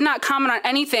there and did not comment on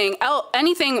anything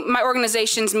my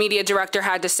organization's media director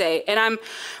had to say. And I'm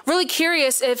really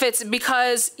curious if it's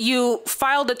because you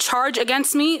filed a charge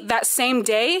against me that same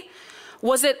day.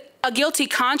 Was it a guilty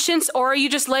conscience, or are you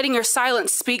just letting your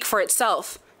silence speak for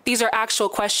itself? These are actual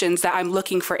questions that I'm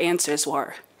looking for answers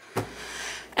for.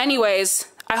 Anyways,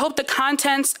 I hope the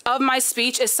contents of my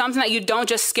speech is something that you don't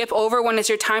just skip over when it's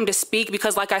your time to speak,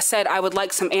 because like I said, I would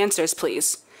like some answers,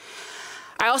 please.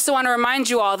 I also want to remind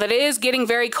you all that it is getting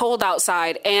very cold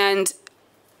outside and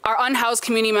our unhoused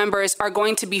community members are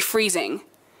going to be freezing.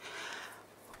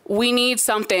 We need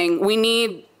something. We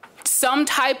need some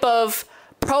type of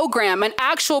program, an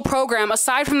actual program,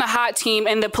 aside from the HOT team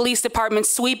and the police department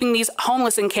sweeping these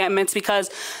homeless encampments,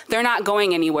 because they're not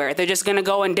going anywhere. They're just going to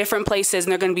go in different places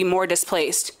and they're going to be more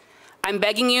displaced. I'm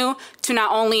begging you to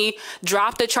not only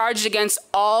drop the charge against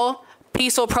all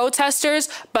peaceful protesters,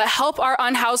 but help our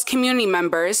unhoused community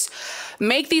members.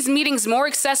 Make these meetings more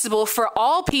accessible for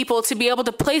all people to be able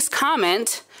to place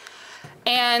comment,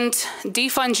 and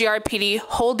defund GRPD,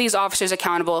 hold these officers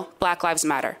accountable. Black Lives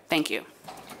Matter. Thank you.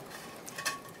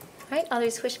 All right,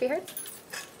 others wish to be heard?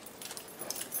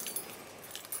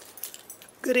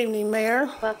 Good evening, Mayor.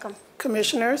 Welcome.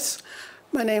 Commissioners.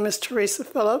 My name is Teresa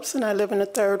Phillips, and I live in the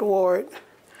 3rd Ward.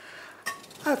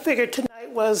 I figured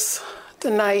tonight was the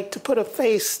night to put a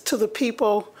face to the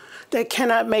people that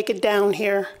cannot make it down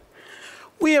here.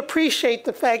 We appreciate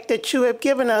the fact that you have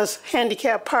given us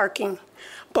handicap parking,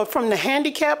 but from the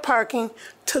handicap parking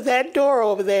to that door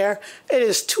over there, it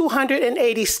is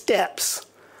 280 steps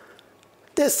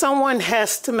that someone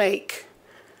has to make.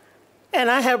 And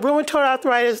I have rheumatoid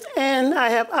arthritis and I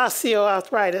have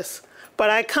osteoarthritis,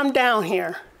 but I come down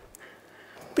here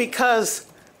because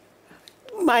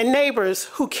my neighbors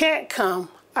who can't come,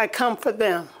 I come for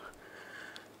them.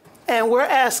 And we're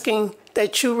asking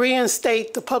that you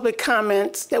reinstate the public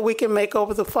comments that we can make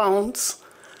over the phones,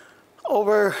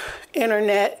 over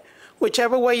internet,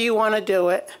 whichever way you want to do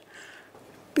it,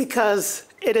 because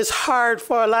it is hard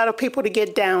for a lot of people to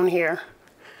get down here.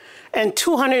 And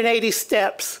 280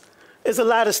 steps is a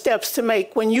lot of steps to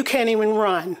make when you can't even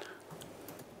run.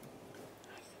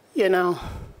 You know,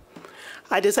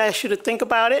 I just ask you to think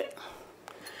about it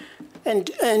and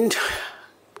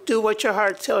do what your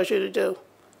heart tells you to do.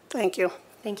 Thank you.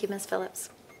 Thank you, Ms. Phillips.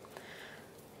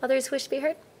 Others wish to be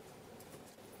heard?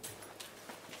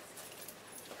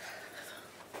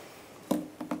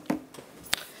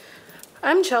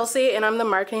 I'm Chelsea, and I'm the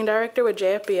marketing director with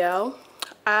JFBL.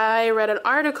 I read an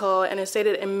article, and it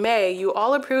stated in May, you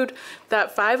all approved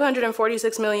that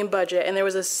 $546 million budget, and there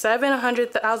was a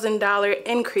 $700,000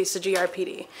 increase to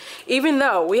GRPD. Even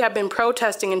though we have been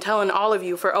protesting and telling all of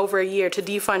you for over a year to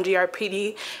defund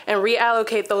GRPD and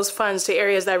reallocate those funds to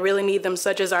areas that really need them,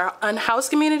 such as our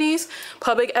unhoused communities,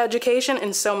 public education,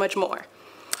 and so much more.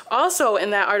 Also,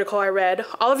 in that article I read,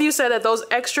 all of you said that those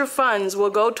extra funds will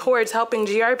go towards helping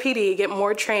GRPD get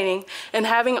more training and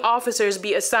having officers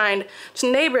be assigned to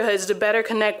neighborhoods to better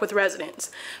connect with residents.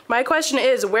 My question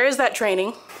is, where is that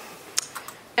training?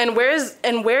 And where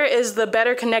is the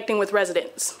better connecting with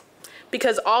residents?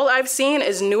 Because all I've seen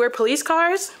is newer police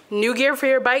cars, new gear for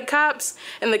your bike cops,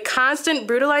 and the constant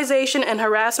brutalization and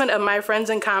harassment of my friends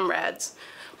and comrades.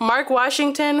 Mark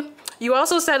Washington, you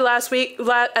also said last week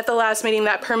at the last meeting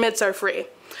that permits are free.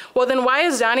 Well, then why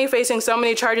is Donnie facing so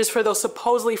many charges for those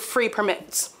supposedly free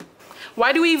permits?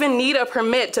 Why do we even need a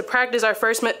permit to practice our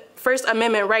First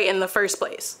Amendment right in the first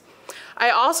place? I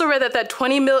also read that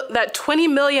 20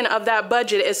 million of that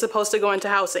budget is supposed to go into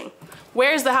housing.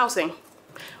 Where's the housing?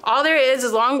 All there is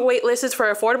long wait lists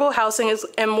for affordable housing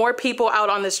and more people out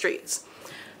on the streets.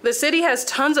 The city has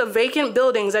tons of vacant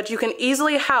buildings that you can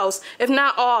easily house, if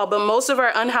not all, but most of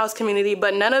our unhoused community,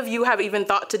 but none of you have even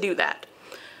thought to do that.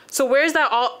 So where's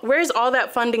all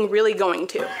that funding really going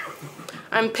to?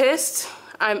 I'm pissed,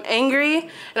 I'm angry, and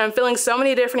I'm feeling so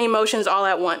many different emotions all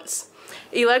at once.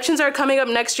 Elections are coming up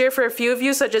next year for a few of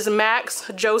you, such as Max,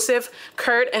 Joseph,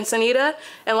 Kurt, and Sanita.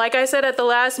 And like I said at the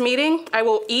last meeting, I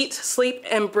will eat, sleep,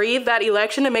 and breathe that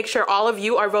election to make sure all of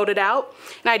you are voted out.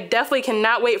 And I definitely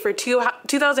cannot wait for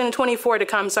 2024 to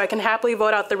come so I can happily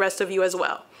vote out the rest of you as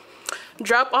well.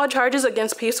 Drop all charges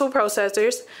against peaceful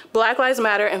protesters, Black Lives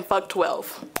Matter, and fuck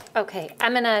 12. Okay,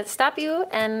 I'm gonna stop you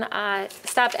and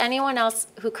stop anyone else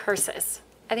who curses.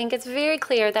 I think it's very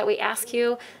clear that we ask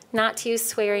you not to use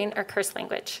swearing or curse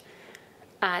language.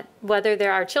 Whether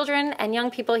there are children and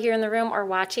young people here in the room or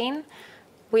watching,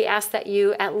 we ask that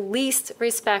you at least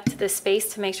respect the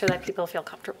space to make sure that people feel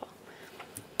comfortable.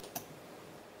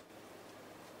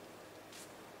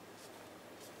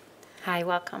 Hi,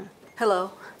 welcome.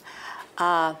 Hello.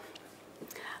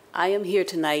 I am here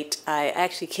tonight. I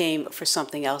actually came for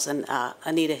something else, and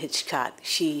Anita Hitchcock,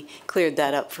 she cleared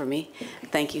that up for me.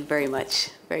 Thank you very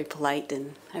much. Very polite,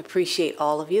 and I appreciate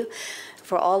all of you.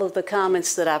 For all of the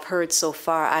comments that I've heard so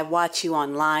far, I watch you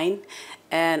online,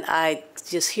 and I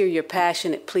just hear your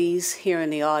passionate pleas here in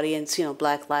the audience, you know,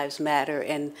 Black Lives Matter,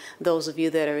 and those of you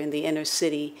that are in the inner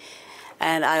city.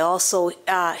 And I also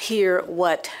hear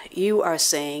what you are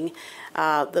saying,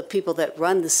 the people that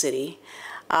run the city.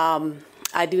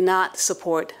 I do not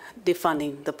support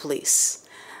defunding the police.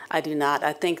 I do not.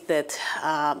 I think that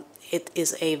it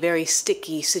is a very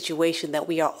sticky situation that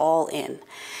we are all in.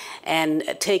 And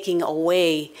taking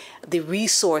away the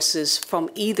resources from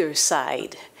either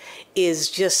side is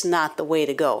just not the way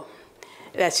to go.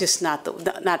 That's just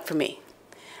not for me.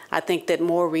 I think that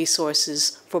more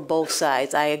resources for both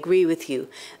sides. I agree with you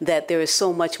that there is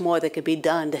so much more that could be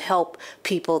done to help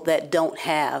people that don't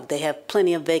have. They have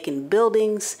plenty of vacant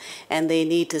buildings, and they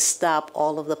need to stop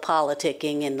all of the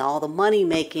politicking and all the money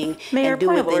making Mayor, and do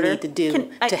what they need to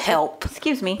do to help.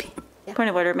 Excuse me. Point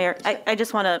of order, Mayor. I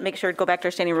just want to make sure, go back to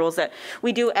our standing rules, that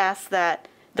we do ask that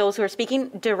those who are speaking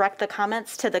direct the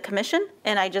comments to the commission,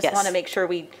 and I just want to make sure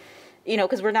we, you know,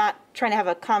 because we're not trying to have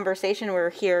a conversation,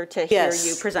 we're here to hear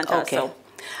you present to us. So.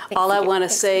 All I want to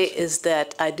say is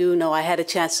that I do know I had a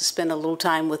chance to spend a little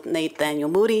time with Nathaniel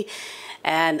Moody,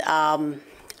 and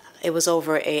it was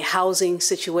over a housing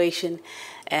situation.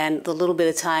 And the little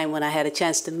bit of time when I had a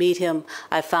chance to meet him,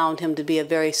 I found him to be a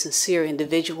very sincere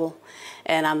individual.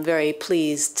 And I'm very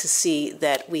pleased to see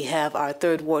that we have our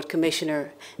 3rd Ward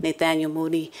Commissioner, Nathaniel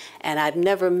Moody. And I've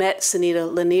never met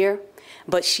Sanita Lanier,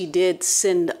 but she did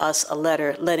send us a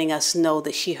letter letting us know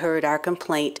that she heard our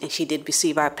complaint and she did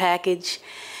receive our package.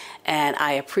 And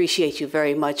I appreciate you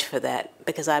very much for that,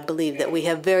 because I believe that we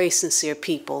have very sincere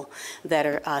people that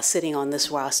are sitting on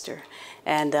this roster.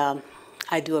 And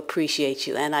I do appreciate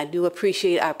you, and I do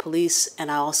appreciate our police, and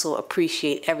I also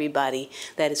appreciate everybody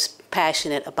that is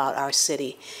passionate about our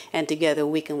city, and together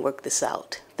we can work this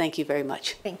out. Thank you very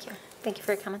much. Thank you. Thank you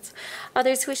for your comments.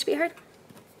 Others who wish to be heard?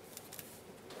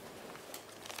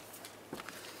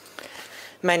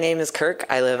 My name is Kirk.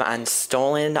 I live on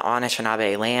stolen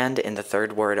Anishinaabe land in the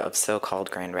 3rd Ward of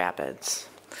so-called Grand Rapids.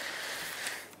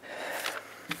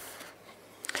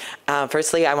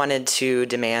 Firstly, I wanted to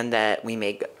demand that we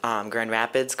make Grand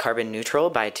Rapids carbon neutral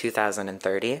by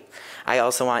 2030. I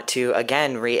also want to,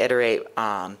 again, reiterate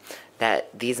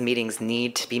that these meetings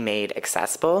need to be made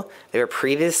accessible. They were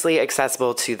previously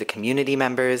accessible to the community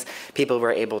members. People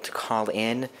were able to call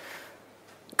in.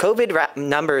 COVID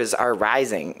numbers are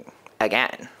rising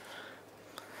again.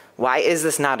 Why is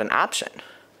this not an option?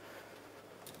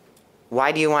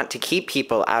 Why do you want to keep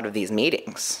people out of these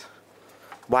meetings?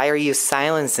 Why are you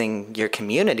silencing your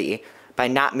community by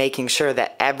not making sure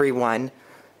that everyone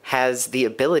has the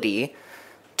ability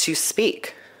to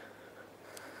speak?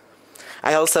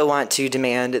 I also want to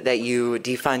demand that you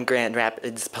defund Grand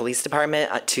Rapids Police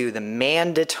Department to the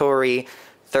mandatory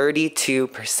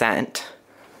 32%.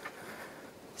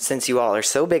 Since you all are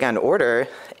so big on order,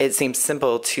 it seems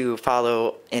simple to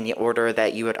follow any order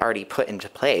that you had already put into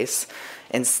place.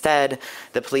 Instead,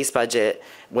 the police budget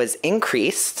was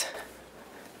increased.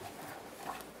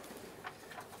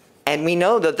 And we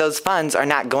know that those funds are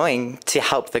not going to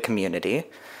help the community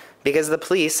because the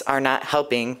police are not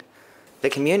helping the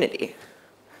community.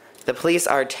 The police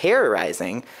are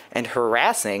terrorizing and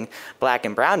harassing Black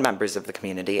and brown members of the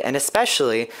community, and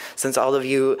especially since all of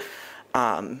you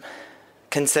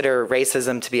consider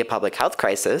racism to be a public health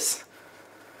crisis,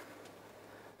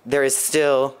 there is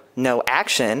still no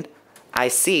action I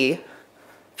see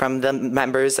from the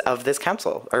members of this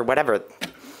council, or whatever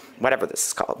this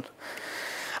is called.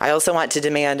 I also want to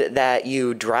demand that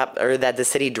that the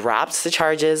city drops the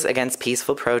charges against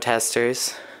peaceful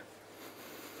protesters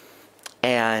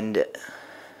and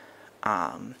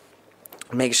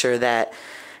make sure that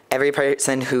every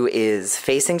person who is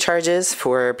facing charges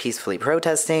for peacefully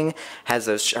protesting has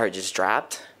those charges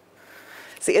dropped.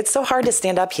 See, it's so hard to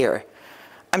stand up here.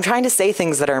 I'm trying to say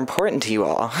things that are important to you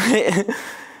all.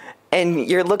 And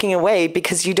you're looking away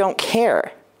because you don't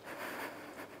care.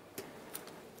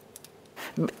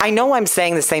 I know I'm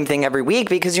saying the same thing every week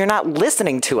because you're not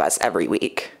listening to us every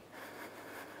week.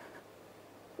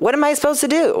 What am I supposed to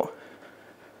do?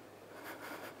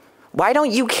 Why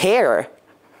don't you care?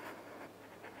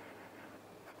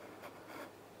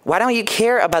 Why don't you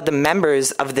care about the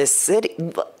members of this city?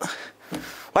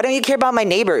 Why don't you care about my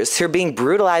neighbors who are being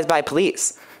brutalized by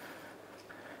police?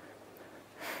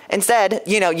 Instead,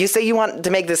 you say you want to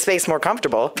make this space more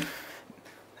comfortable,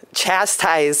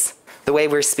 chastise the way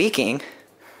we're speaking.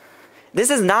 This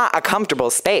is not a comfortable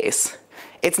space.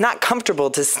 It's not comfortable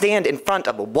to stand in front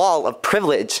of a wall of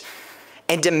privilege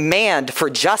and demand for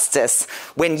justice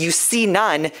when you see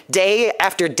none day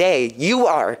after day. You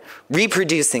are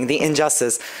reproducing the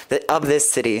injustice of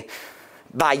this city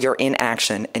by your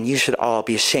inaction, and you should all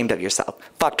be ashamed of yourself.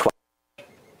 Fuck 12.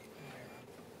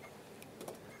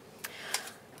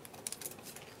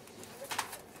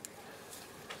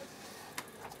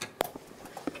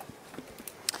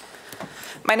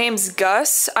 My name's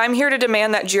Gus. I'm here to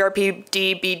demand that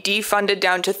GRPD be defunded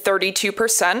down to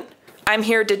 32%. I'm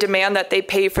here to demand that they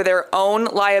pay for their own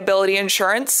liability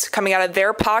insurance coming out of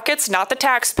their pockets, not the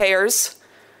taxpayers.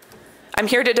 I'm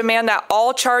here to demand that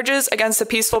all charges against the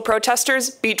peaceful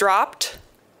protesters be dropped.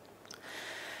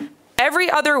 Every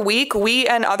other week, we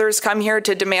and others come here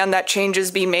to demand that changes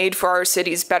be made for our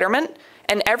city's betterment.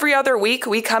 And every other week,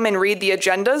 we come and read the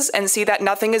agendas and see that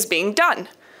nothing is being done.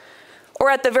 Or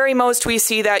at the very most, we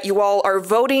see that you all are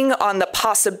voting on the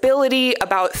possibility,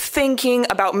 about thinking,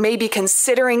 about maybe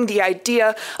considering the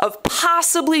idea of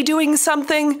possibly doing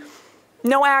something.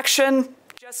 No action,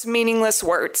 just meaningless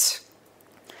words.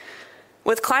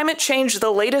 With climate change,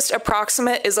 the latest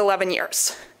approximate is 11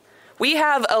 years. We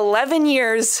have 11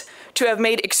 years to have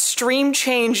made extreme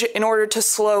change in order to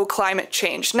slow climate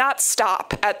change. Not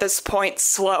stop at this point,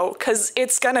 slow, because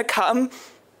it's gonna come.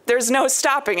 There's no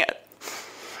stopping it.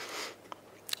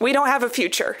 We don't have a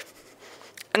future,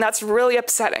 and that's really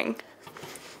upsetting.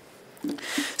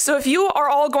 So if you are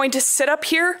all going to sit up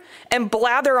here and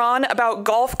blather on about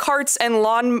golf carts and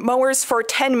lawn mowers for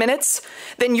 10 minutes,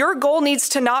 then your goal needs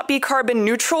to not be carbon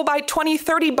neutral by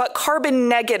 2030, but carbon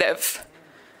negative.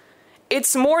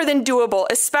 It's more than doable,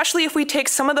 especially if we take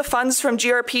some of the funds from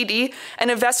GRPD and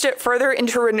invest it further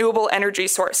into renewable energy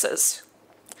sources.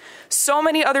 So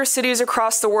many other cities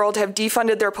across the world have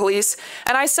defunded their police,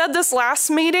 and I said this last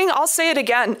meeting, I'll say it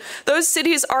again. Those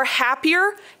cities are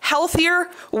happier, healthier,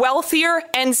 wealthier,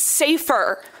 and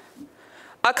safer.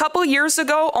 A couple years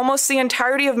ago, almost the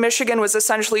entirety of Michigan was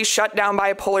essentially shut down by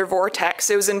a polar vortex.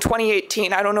 It was in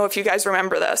 2018. I don't know if you guys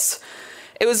remember this.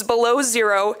 It was below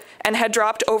zero and had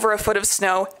dropped over a foot of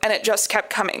snow, and it just kept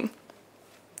coming.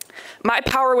 My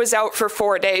power was out for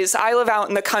 4 days. I live out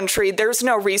in the country. There's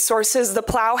no resources. The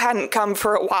plow hadn't come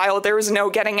for a while. There was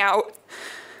no getting out.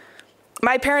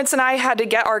 My parents and I had to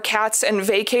get our cats and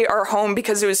vacate our home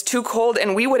because it was too cold,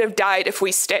 and we would have died if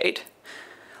we stayed.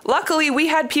 Luckily, we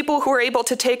had people who were able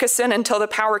to take us in until the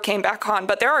power came back on,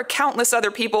 but there are countless other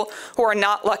people who are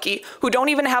not lucky, who don't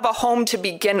even have a home to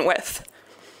begin with.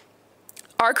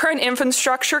 Our current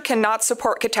infrastructure cannot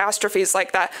support catastrophes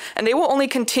like that, and they will only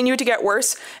continue to get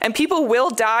worse, and people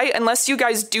will die unless you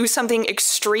guys do something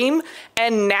extreme,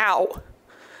 and now.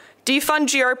 Defund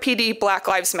GRPD, Black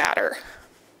Lives Matter.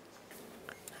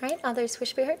 All right, others wish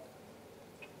to be heard?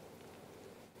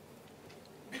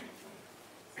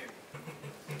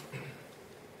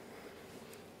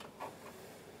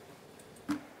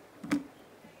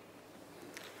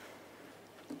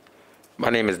 My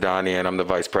name is Donnie, and I'm the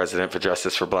Vice President for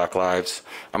Justice for Black Lives.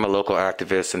 I'm a local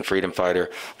activist and freedom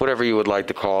fighter, whatever you would like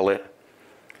to call it.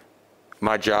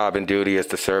 My job and duty is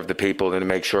to serve the people and to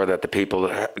make sure that the people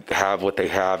have what they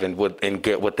have and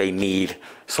get what they need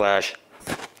 /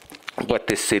 what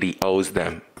this city owes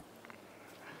them.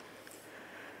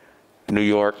 New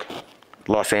York,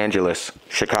 Los Angeles,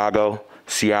 Chicago,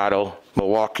 Seattle,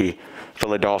 Milwaukee,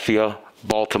 Philadelphia,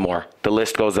 Baltimore. The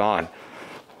list goes on.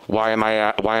 Why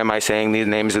am I saying these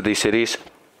names of these cities?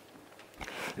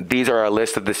 These are a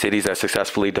list of the cities that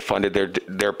successfully defunded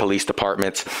their police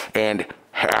departments and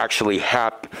actually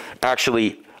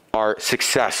are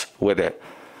success with it.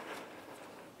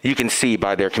 You can see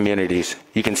by their communities.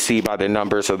 You can see by the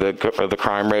numbers of the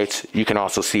crime rates. You can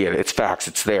also see it. It's facts.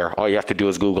 It's there. All you have to do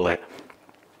is Google it.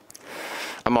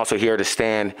 I'm also here to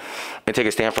stand and take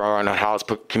a stand for our unhoused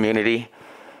community.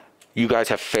 You guys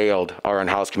have failed our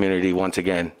unhoused community once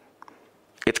again.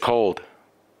 It's cold.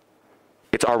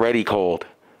 It's already cold.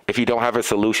 If you don't have a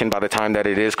solution by the time that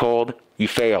it is cold, you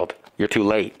failed. You're too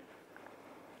late.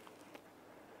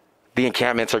 The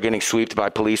encampments are getting swept by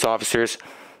police officers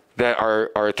that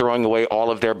are throwing away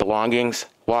all of their belongings.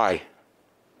 Why?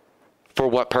 For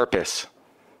what purpose?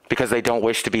 Because they don't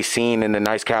wish to be seen in the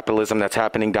nice capitalism that's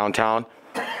happening downtown?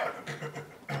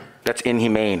 That's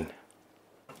inhumane.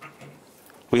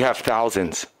 We have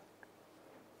thousands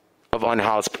of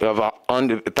unhoused,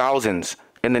 thousands,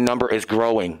 and the number is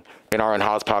growing in our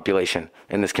unhoused population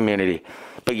in this community.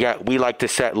 But yet we like to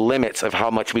set limits of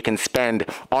how much we can spend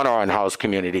on our unhoused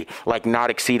community, like not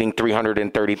exceeding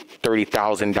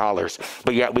 $330,000.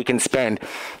 But yet we can spend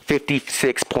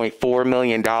 $56.4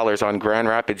 million on Grand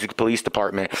Rapids Police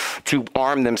Department to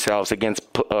arm themselves against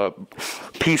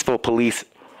peaceful police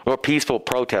or peaceful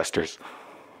protesters.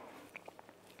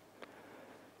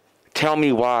 Tell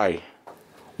me why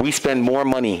we spend more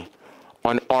money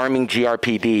on arming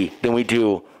GRPD than we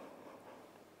do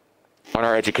on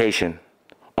our education,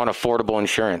 on affordable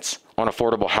insurance, on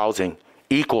affordable housing,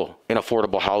 equal in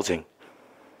affordable housing.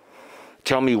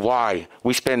 Tell me why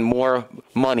we spend more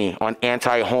money on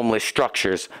anti-homeless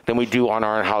structures than we do on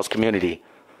our unhoused community.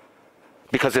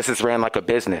 Because this is ran like a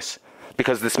business.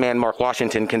 Because this man, Mark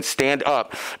Washington, can stand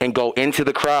up and go into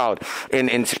the crowd and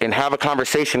have a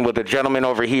conversation with the gentleman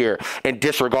over here and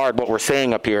disregard what we're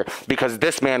saying up here, because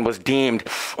this man was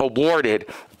awarded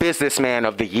Businessman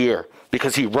of the Year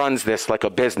because he runs this like a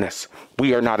business.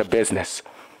 We are not a business.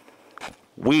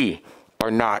 We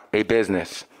are not a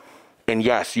business. And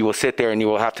yes, you will sit there and you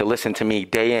will have to listen to me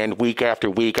day in, week after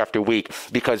week after week,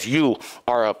 because you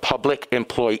are a public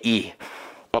employee,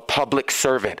 a public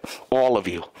servant, all of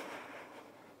you.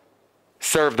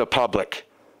 Serve the public.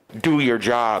 Do your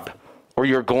job, or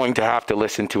you're going to have to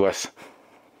listen to us.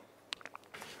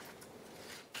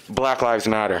 Black Lives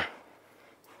Matter.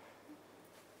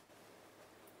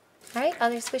 All right,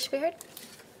 others wish to be heard?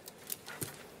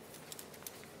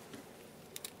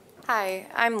 Hi,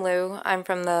 I'm Lou. I'm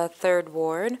from the 3rd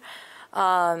Ward.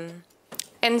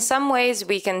 In some ways,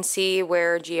 we can see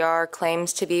where GR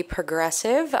claims to be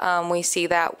progressive. We see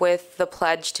that with the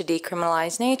pledge to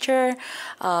decriminalize nature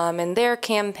in their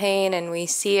campaign, and we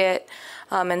see it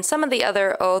in some of the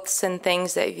other oaths and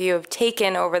things that you have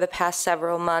taken over the past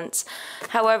several months.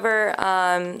 However,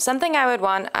 something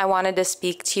I wanted to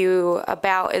speak to you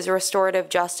about is restorative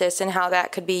justice and how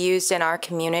that could be used in our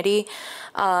community.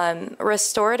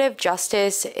 Restorative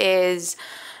justice is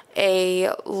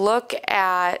a look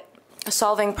at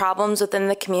solving problems within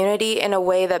the community in a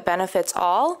way that benefits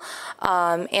all,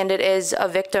 and it is a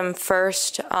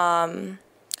victim-first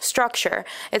structure.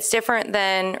 It's different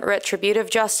than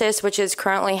retributive justice, which is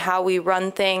currently how we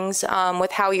run things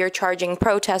with how you're charging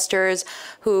protesters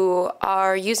who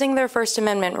are using their First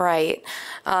Amendment right.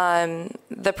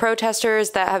 The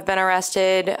protesters that have been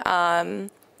arrested,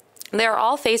 they're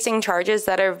all facing charges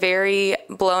that are very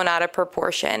blown out of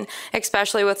proportion,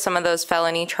 especially with some of those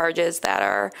felony charges that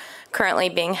are currently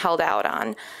being held out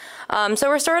on. So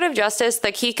restorative justice,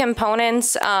 the key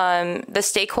components, the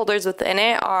stakeholders within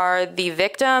it are the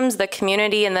victims, the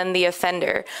community, and then the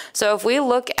offender. So if we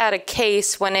look at a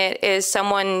case when it is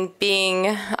someone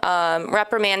being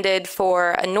reprimanded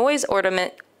for a noise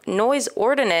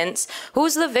ordinance,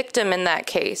 who's the victim in that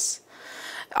case?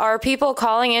 Are people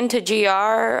calling into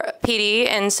GRPD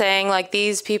and saying, like,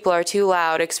 these people are too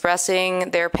loud,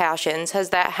 expressing their passions? Has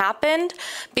that happened?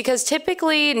 Because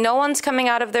typically no one's coming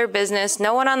out of their business.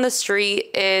 No one on the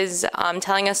street is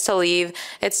telling us to leave.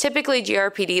 It's typically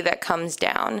GRPD that comes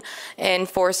down and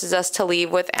forces us to leave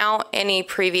without any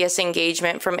previous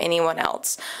engagement from anyone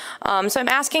else. So I'm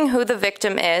asking who the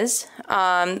victim is.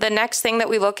 The next thing that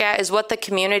we look at is what the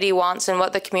community wants and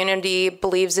what the community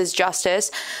believes is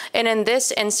justice. And in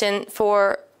this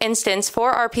instance,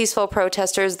 for our peaceful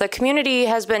protesters, the community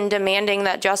has been demanding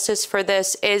that justice for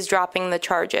this is dropping the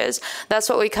charges. That's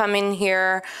what we come in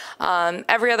here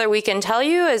every other week and tell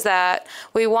you, is that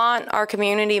we want our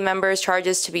community members'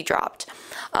 charges to be dropped.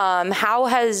 How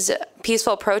has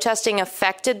peaceful protesting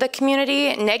affected the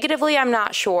community? Negatively, I'm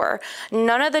not sure.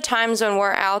 None of the times when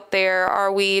we're out there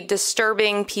are we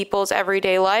disturbing people's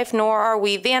everyday life, nor are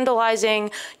we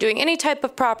vandalizing, doing any type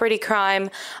of property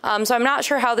crime. So I'm not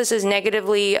sure how this is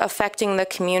negatively affecting the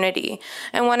community.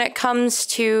 And when it comes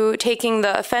to taking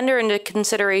the offender into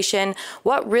consideration,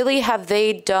 what really have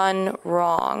they done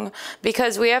wrong?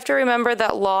 Because we have to remember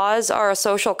that laws are a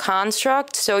social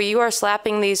construct, so you are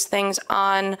slapping these things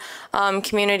on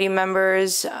community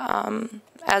members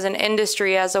as an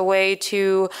industry, as a way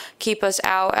to keep us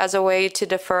out, as a way to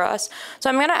defer us. So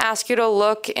I'm going to ask you to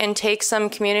look and take some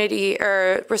community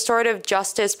or restorative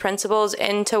justice principles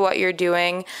into what you're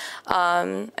doing.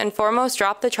 And foremost,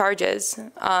 drop the charges.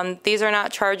 These are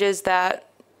not charges that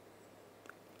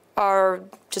are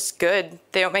just good.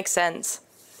 They don't make sense.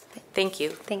 Thank you.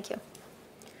 Thank you.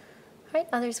 All right,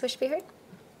 others wish to be heard?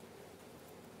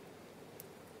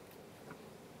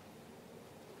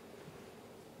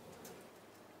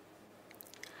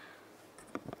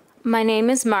 My name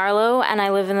is Marlo, and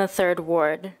I live in the 3rd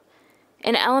Ward.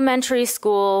 In elementary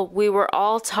school, we were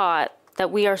all taught that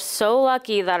we are so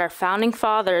lucky that our founding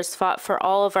fathers fought for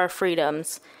all of our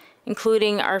freedoms,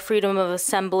 including our freedom of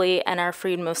assembly and our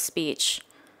freedom of speech.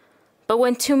 But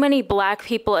when too many Black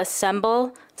people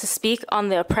assemble to speak on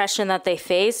the oppression that they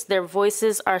face, their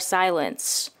voices are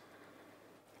silenced.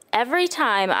 Every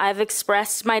time I've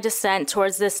expressed my dissent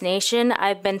towards this nation,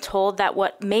 I've been told that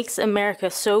what makes America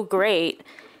so great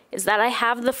is that I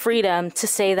have the freedom to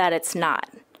say that it's not.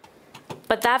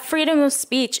 But that freedom of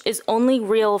speech is only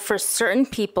real for certain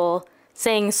people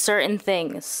saying certain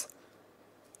things.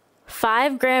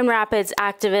 5 Grand Rapids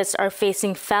activists are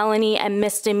facing felony and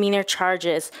misdemeanor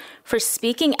charges for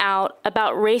speaking out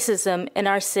about racism in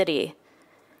our city.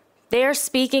 They are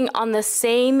speaking on the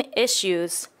same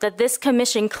issues that this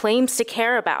commission claims to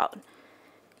care about.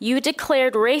 You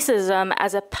declared racism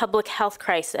as a public health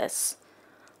crisis.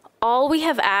 All we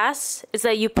have asked is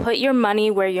that you put your money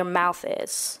where your mouth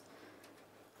is.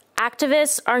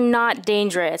 Activists are not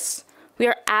dangerous. We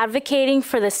are advocating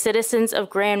for the citizens of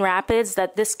Grand Rapids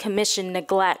that this commission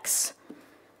neglects.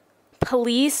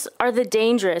 Police are the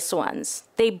dangerous ones.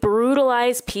 They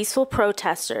brutalize peaceful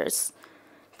protesters.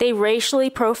 They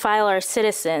racially profile our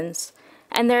citizens,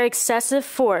 and their excessive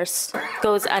force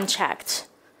goes unchecked.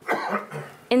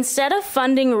 Instead of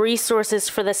funding resources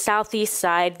for the Southeast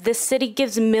Side, this city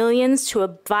gives millions to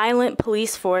a violent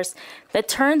police force that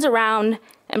turns around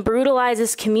and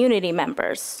brutalizes community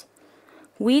members.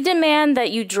 We demand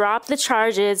that you drop the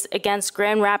charges against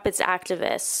Grand Rapids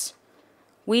activists.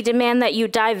 We demand that you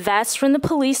divest from the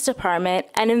police department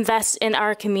and invest in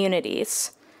our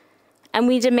communities. And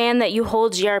we demand that you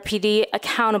hold GRPD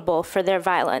accountable for their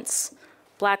violence.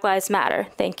 Black Lives Matter.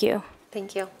 Thank you.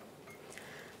 Thank you.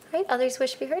 All right, others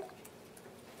wish to be heard?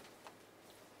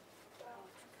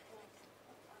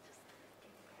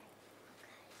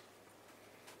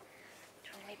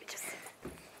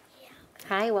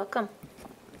 Hi, welcome.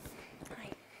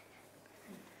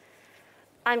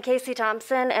 I'm Casey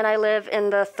Thompson, and I live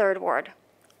in the 3rd Ward.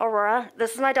 Aurora,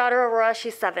 this is my daughter Aurora,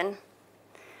 she's 7.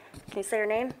 Can you say her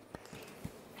name?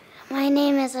 My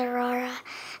name is Aurora,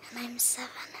 and I'm 7.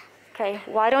 Okay,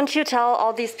 why don't you tell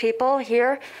all these people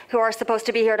here who are supposed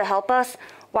to be here to help us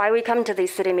why we come to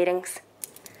these city meetings?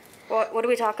 What do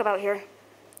we talk about here?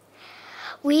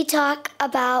 We talk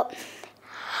about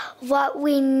what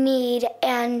we need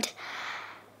and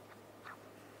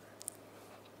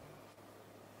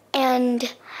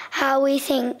how we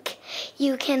think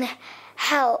you can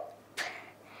help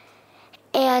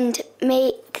and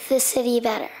make the city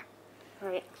better. All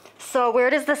right. So where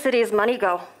does the city's money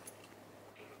go?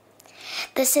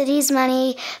 The city's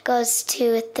money goes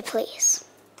to the police.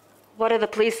 What do the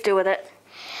police do with it?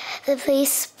 The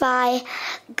police buy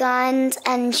guns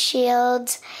and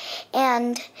shields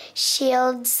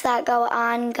that go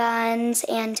on guns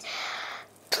and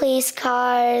police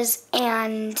cars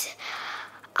and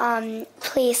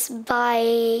police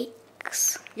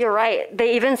bikes. You're right.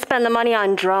 They even spend the money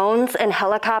on drones and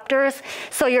helicopters,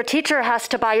 so your teacher has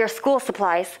to buy your school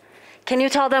supplies. Can you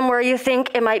tell them where you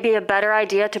think it might be a better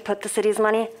idea to put the city's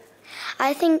money?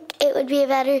 I think it would be a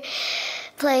better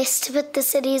place to put the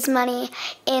city's money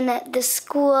in the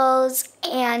schools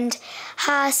and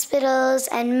hospitals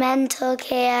and mental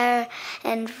care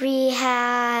and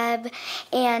rehab,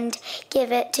 and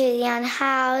give it to the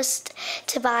unhoused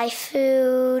to buy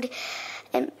food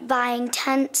and buying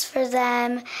tents for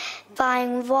them,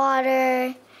 buying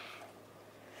water.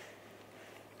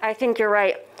 I think you're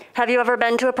right. Have you ever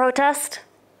been to a protest?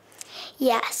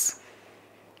 Yes.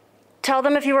 Tell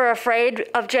them if you were afraid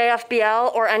of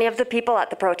JFBL or any of the people at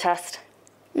the protest.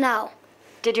 No.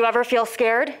 Did you ever feel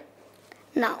scared?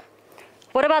 No.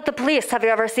 What about the police? Have you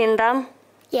ever seen them?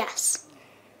 Yes.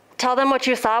 Tell them what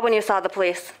you saw when you saw the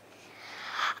police.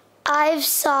 I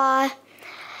saw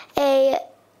a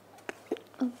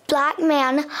black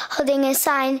man holding a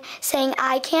sign saying,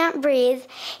 "I can't breathe,"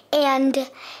 and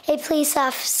a police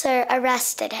officer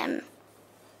arrested him.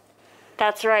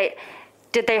 That's right.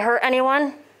 Did they hurt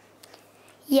anyone?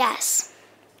 Yes.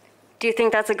 Do you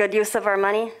think that's a good use of our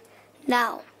money?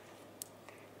 No.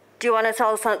 Do you want to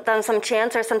tell them some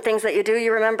chants or some things that you do?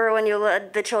 You remember when you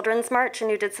led the Children's March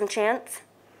and you did some chants?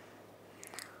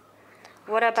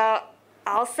 What about,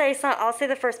 I'll say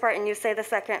the first part and you say the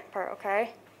second part,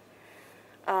 okay?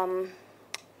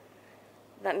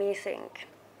 Let me think.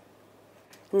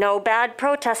 No bad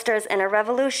protesters in a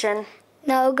revolution.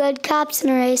 No good cops in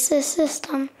a racist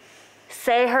system.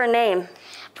 Say her name.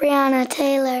 Breonna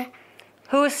Taylor.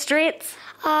 Whose streets?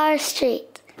 Our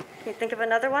street. Can you think of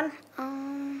another one?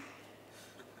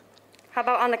 How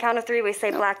about on the count of three we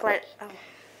say black light? Oh.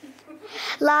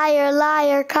 Liar,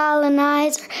 liar,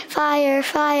 colonizer, fire,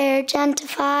 fire,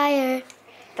 gentrifier.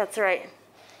 That's right.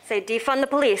 Say defund the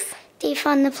police.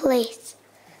 Defund the police.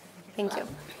 Thank you.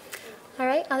 All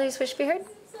right, others wish to be heard?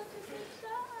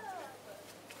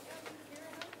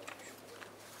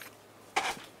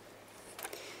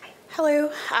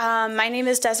 Hello, my name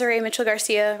is Desiree Mitchell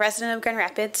Garcia, resident of Grand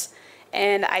Rapids,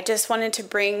 and I just wanted to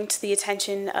bring to the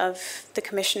attention of the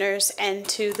commissioners and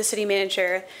to the city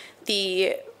manager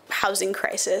the housing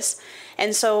crisis.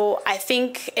 And so I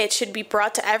think it should be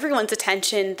brought to everyone's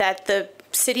attention that the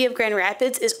city of Grand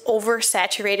Rapids is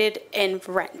oversaturated in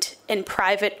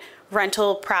private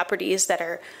rental properties that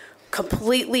are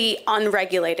completely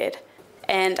unregulated.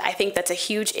 And I think that's a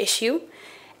huge issue.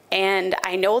 And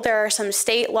I know there are some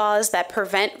state laws that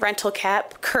prevent rental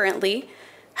cap currently.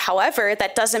 However,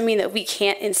 that doesn't mean that we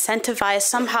can't incentivize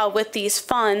somehow with these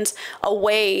funds a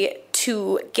way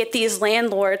to get these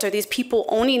landlords or these people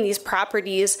owning these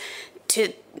properties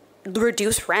to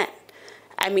reduce rent.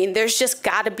 I mean, there's just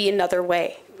got to be another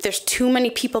way. There's too many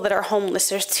people that are homeless.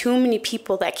 There's too many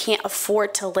people that can't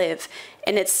afford to live.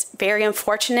 And it's very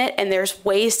unfortunate, and there's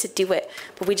ways to do it.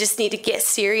 But we just need to get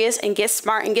serious and get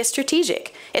smart and get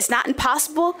strategic. It's not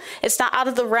impossible. It's not out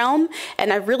of the realm.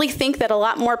 And I really think that a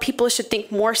lot more people should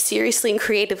think more seriously and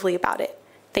creatively about it.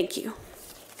 Thank you.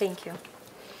 Thank you.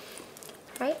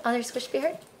 All right, others wish to be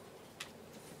heard?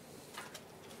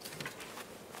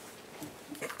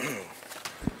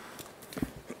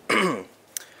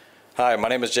 Hi, my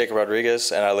name is Jacob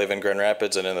Rodriguez, and I live in Grand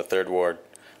Rapids and in the 3rd Ward.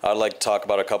 I'd like to talk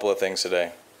about a couple of things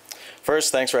today.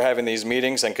 First, thanks for having these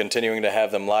meetings and continuing to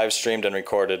have them live streamed and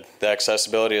recorded. The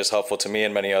accessibility is helpful to me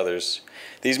and many others.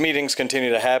 These meetings continue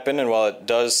to happen, and while it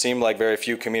does seem like very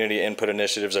few community input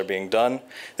initiatives are being done,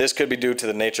 this could be due to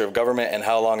the nature of government and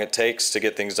how long it takes to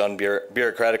get things done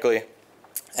bureaucratically,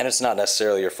 and it's not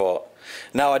necessarily your fault.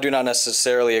 Now, I do not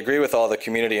necessarily agree with all the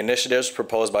community initiatives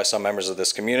proposed by some members of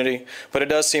this community, but it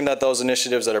does seem that those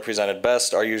initiatives that are presented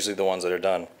best are usually the ones that are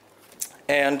done.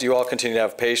 And you all continue to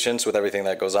have patience with everything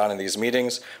that goes on in these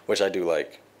meetings, which I do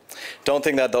like. Don't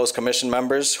think that those commission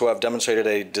members who have demonstrated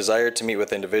a desire to meet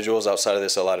with individuals outside of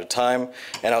this allotted time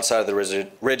and outside of the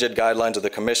rigid guidelines of the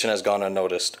commission has gone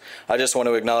unnoticed. I just want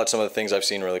to acknowledge some of the things I've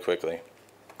seen really quickly.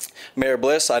 Mayor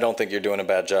Bliss, I don't think you're doing a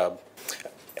bad job,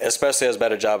 especially as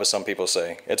bad a job as some people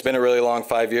say. It's been a really long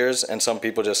 5 years, and some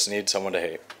people just need someone to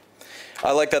hate.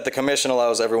 I like that the commission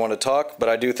allows everyone to talk, but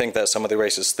I do think that some of the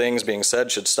racist things being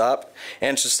said should stop,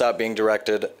 and should stop being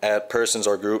directed at persons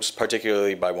or groups,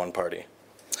 particularly by one party.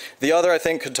 The other, I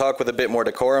think, could talk with a bit more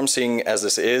decorum, seeing as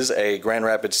this is a Grand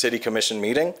Rapids City Commission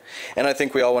meeting, and I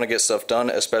think we all want to get stuff done,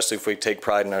 especially if we take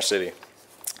pride in our city.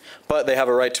 But they have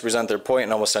a right to present their point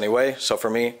in almost any way, so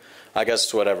for me, I guess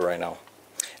it's whatever right now.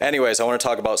 Anyways, I want to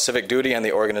talk about civic duty and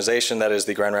the organization that is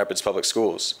the Grand Rapids Public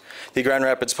Schools. The Grand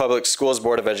Rapids Public Schools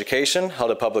Board of Education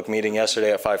held a public meeting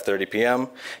yesterday at 5:30 p.m.,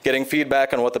 getting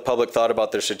feedback on what the public thought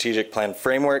about their strategic plan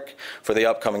framework for the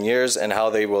upcoming years and how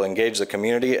they will engage the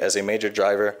community as a major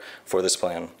driver for this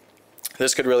plan.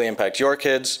 This could really impact your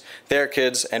kids, their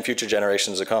kids, and future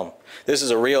generations to come. This is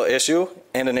a real issue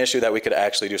and an issue that we could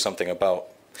actually do something about.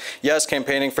 Yes,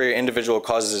 campaigning for your individual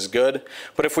causes is good,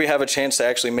 but if we have a chance to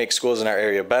actually make schools in our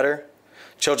area better,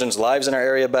 children's lives in our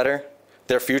area better,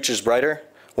 their futures brighter,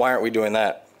 why aren't we doing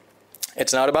that?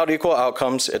 It's not about equal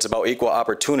outcomes, it's about equal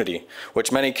opportunity,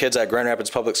 which many kids at Grand Rapids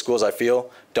Public Schools, I feel,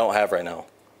 don't have right now.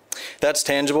 That's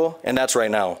tangible, and that's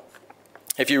right now.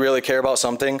 If you really care about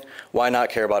something, why not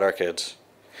care about our kids?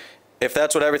 If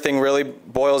that's what everything really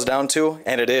boils down to,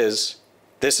 and it is,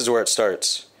 this is where it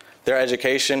starts. Their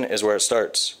education is where it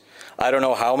starts. I don't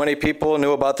know how many people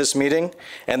knew about this meeting,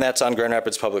 and that's on Grand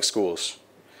Rapids Public Schools.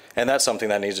 And that's something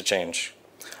that needs to change.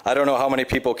 I don't know how many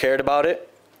people cared about it,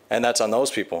 and that's on those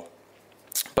people.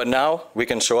 But now we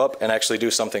can show up and actually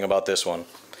do something about this one.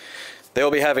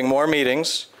 They'll be having more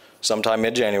meetings sometime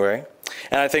mid-January,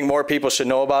 and I think more people should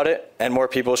know about it, and more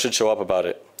people should show up about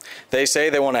it. They say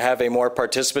they want to have a more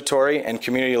participatory and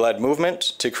community-led movement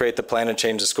to create the plan and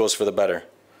change the schools for the better.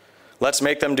 Let's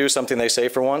make them do something they say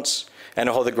for once, and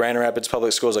hold the Grand Rapids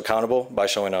Public Schools accountable by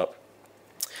showing up.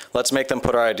 Let's make them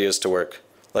put our ideas to work.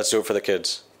 Let's do it for the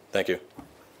kids. Thank you.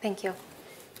 Thank you.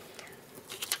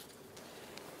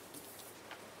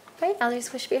 All right,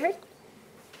 others wish to be heard?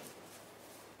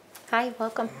 Hi,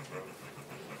 welcome.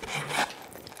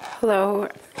 Hello.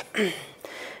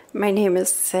 My name is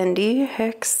Cindy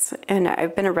Hicks, and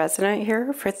I've been a resident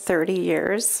here for 30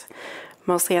 years,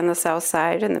 mostly on the south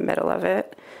side, in the middle of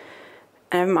it.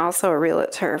 I'm also a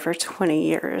realtor for 20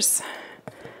 years.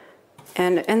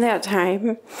 And in that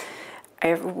time,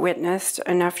 I've witnessed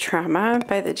enough trauma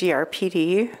by the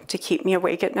GRPD to keep me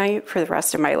awake at night for the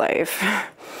rest of my life.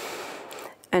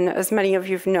 And as many of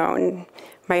you've known,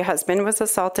 my husband was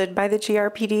assaulted by the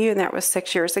GRPD, and that was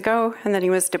 6 years ago, and then he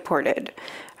was deported.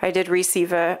 I did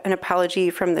receive an apology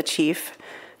from the chief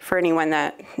for anyone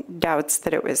that doubts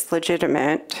that it was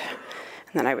legitimate,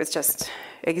 and then I was just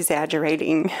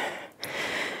exaggerating.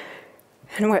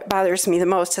 And what bothers me the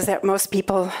most is that most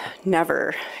people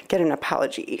never get an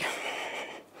apology.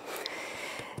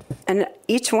 And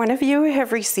each one of you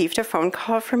have received a phone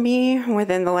call from me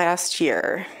within the last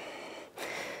year.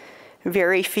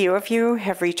 Very few of you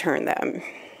have returned them.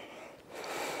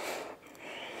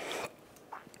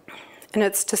 And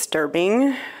it's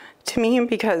disturbing to me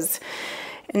because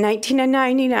in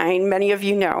 1999, many of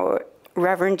you know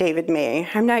Reverend David May.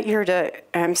 I'm not here to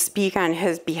speak on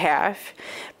his behalf,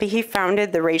 but he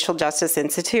founded the Racial Justice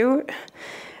Institute,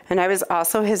 and I was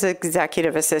also his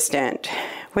executive assistant.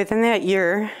 Within that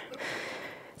year,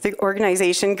 the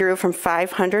organization grew from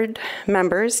 500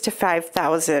 members to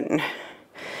 5,000.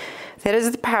 That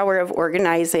is the power of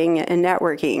organizing and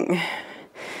networking.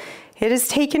 It has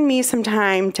taken me some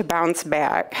time to bounce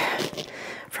back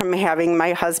from having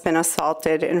my husband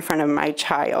assaulted in front of my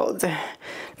child, in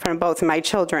front of both my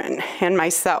children and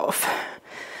myself.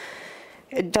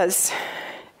 It does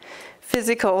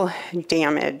physical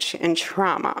damage and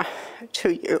trauma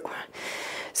to you.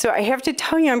 So I have to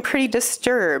tell you, I'm pretty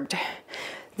disturbed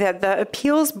that the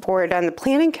appeals board on the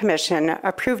planning commission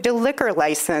approved a liquor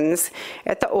license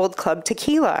at the Old Club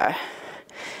Tequila.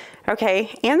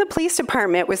 Okay, and the police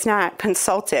department was not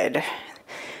consulted.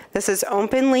 This is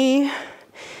openly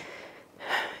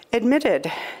admitted.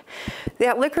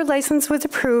 That liquor license was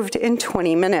approved in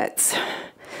 20 minutes.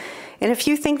 And if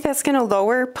you think that's gonna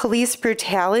lower police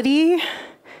brutality,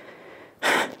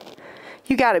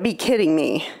 you gotta be kidding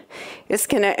me. It's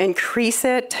gonna increase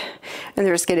it, and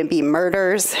there's gonna be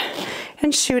murders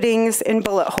and shootings and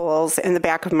bullet holes in the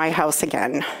back of my house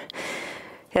again.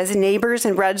 As neighbors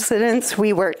and residents,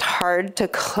 we worked hard to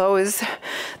close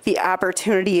the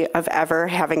opportunity of ever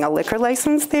having a liquor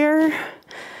license there.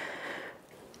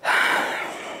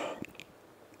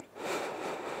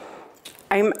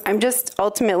 I'm just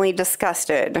ultimately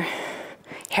disgusted.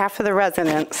 Half of the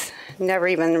residents never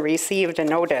even received a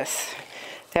notice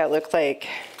that looked like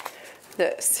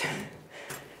this.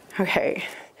 Okay.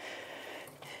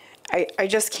 I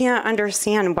just can't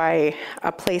understand why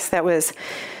a place that was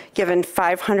given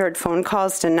 500 phone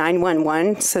calls to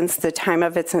 911 since the time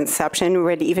of its inception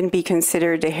would even be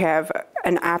considered to have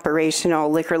an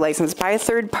operational liquor license by a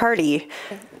third party.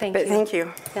 Thank But you. thank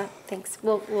you. Yeah, thanks.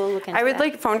 We'll look into I would that.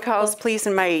 like phone calls, please,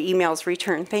 and my emails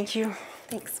returned. Thank you.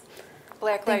 Thanks.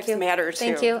 Black Thank Lives you. Matter, too.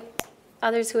 Thank you.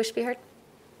 Others who wish to be heard?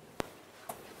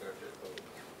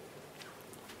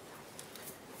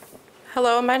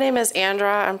 Hello, my name is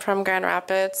Andra. I'm from Grand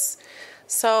Rapids.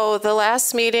 So the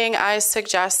last meeting, I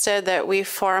suggested that we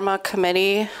form a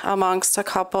committee amongst a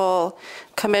couple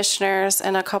commissioners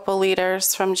and a couple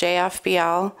leaders from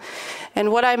JFBL.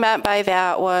 And what I meant by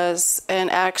that was an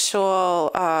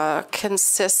actual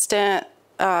consistent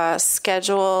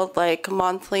scheduled like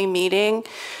monthly meeting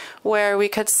where we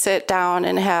could sit down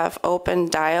and have open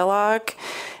dialogue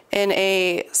in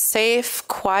a safe,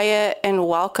 quiet, and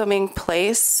welcoming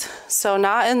place. So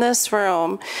not in this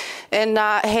room, and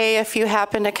not, hey, if you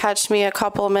happen to catch me a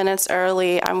couple minutes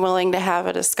early, I'm willing to have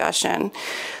a discussion.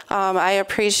 I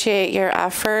appreciate your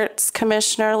efforts,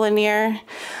 Commissioner Lanier,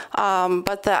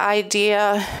 but the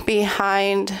idea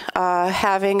behind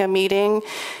having a meeting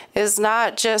is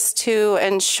not just to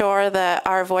ensure that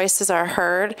our voices are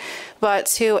heard, but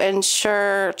to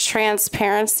ensure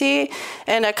transparency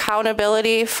and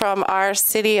accountability from our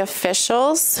city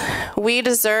officials. We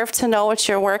deserve to know what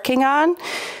you're working on,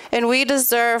 and we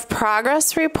deserve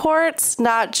progress reports,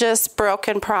 not just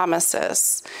broken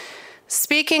promises.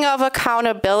 Speaking of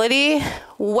accountability,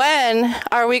 when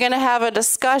are we going to have a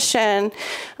discussion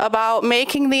about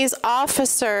making these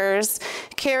officers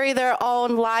carry their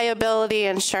own liability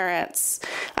insurance?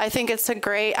 I think it's a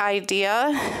great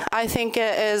idea. I think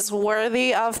it is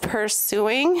worthy of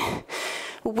pursuing.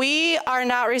 We are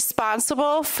not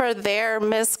responsible for their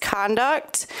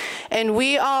misconduct, and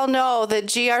we all know that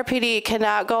GRPD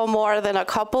cannot go more than a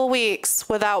couple weeks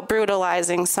without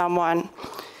brutalizing someone.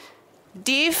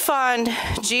 Defund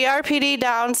GRPD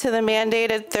down to the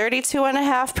mandated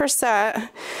 32.5%.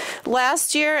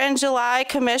 Last year in July,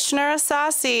 Commissioner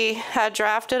Asasi had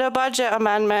drafted a budget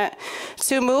amendment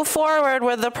to move forward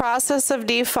with the process of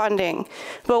defunding.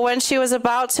 But when she was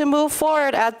about to move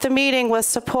forward at the meeting with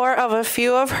support of a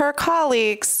few of her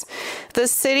colleagues, the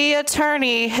city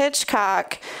attorney,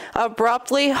 Hitchcock,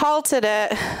 abruptly halted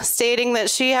it, stating that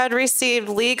she had received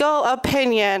legal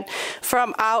opinion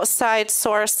from outside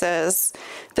sources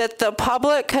that the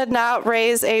public could not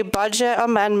raise a budget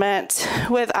amendment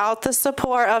without the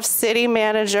support of City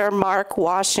Manager Mark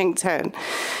Washington.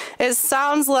 It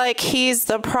sounds like he's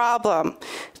the problem.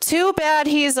 Too bad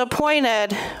he's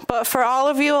appointed, but for all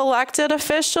of you elected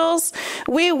officials,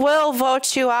 we will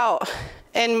vote you out.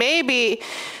 And maybe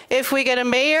if we get a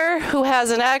mayor who has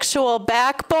an actual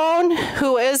backbone,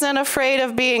 who isn't afraid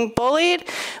of being bullied,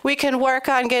 we can work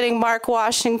on getting Mark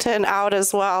Washington out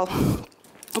as well.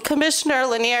 Commissioner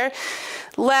Lanier,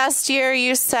 last year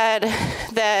you said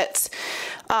that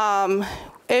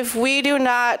if we do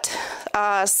not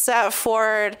set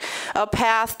forward a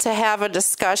path to have a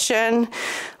discussion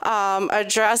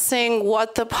addressing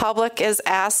what the public is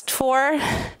asked for,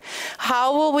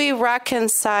 how will we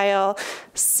reconcile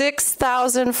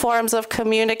 6,000 forms of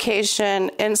communication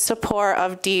in support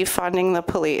of defunding the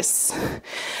police?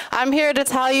 I'm here to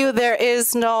tell you there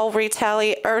is no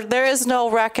there is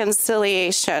no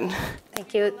reconciliation.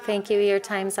 Thank you. Thank you. Your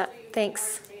time's up.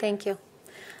 Thanks. Thank you.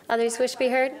 Others wish to be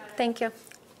heard? Thank you.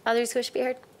 Others wish to be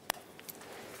heard?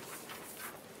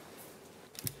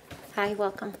 Hi,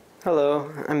 welcome. Hello,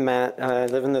 I'm Matt. I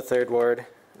live in the 3rd Ward.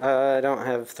 I don't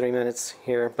have 3 minutes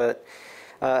here, but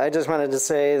I just wanted to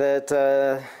say that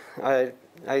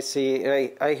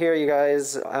I hear you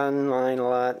guys online a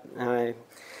lot,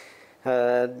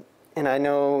 and I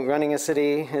know running a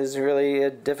city is really a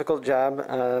difficult job.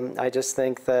 I just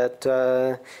think that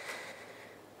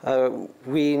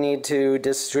we need to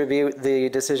distribute the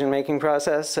decision-making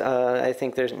process. I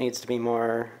think there needs to be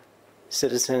more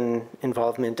citizen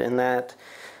involvement in that.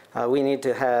 We need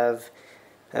to have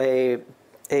a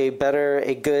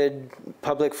good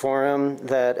public forum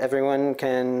that everyone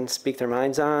can speak their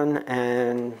minds on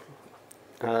and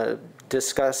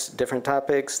discuss different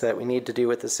topics that we need to do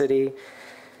with the city,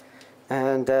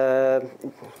 and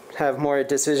have more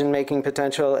decision-making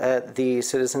potential at the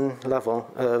citizen level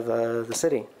of the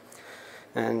city.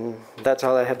 And that's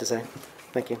all I had to say.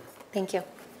 Thank you. Thank you.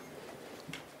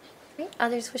 Okay,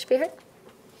 others wish to be heard?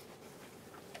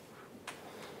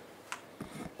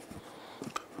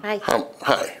 Hi.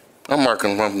 Hi. I'm Mark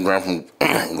and I'm from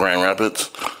Grand Rapids.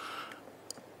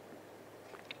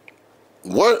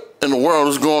 What in the world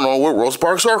is going on with Rosa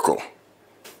Parks Circle?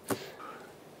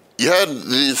 You had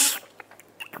these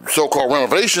so-called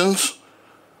renovations,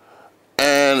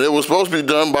 and it was supposed to be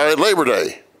done by Labor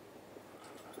Day.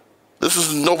 This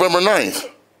is November 9th.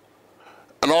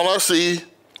 And all I see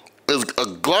is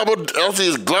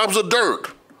globs of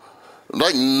dirt.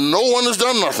 Like no one has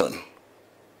done nothing.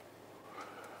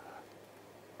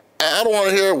 I don't want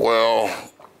to hear,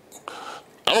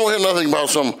 I don't hear nothing about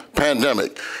some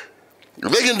pandemic.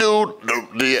 They can do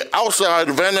the outside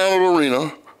Van Allen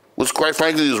Arena, which quite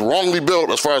frankly is wrongly built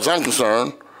as far as I'm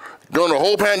concerned, during the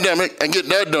whole pandemic and get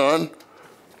that done.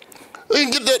 They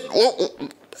can get that,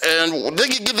 and they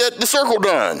can get the circle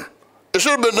done. It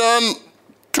should have been done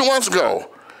 2 months ago.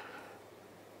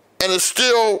 And it's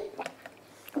still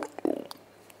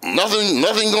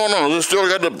nothing going on. It's still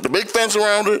got the big fence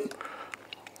around it.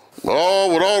 With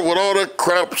all that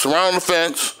crap surrounding the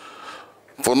fence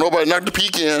for nobody not to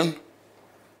peek in.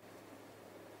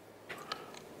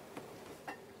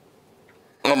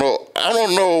 I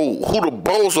don't know who the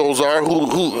bozos are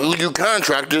who you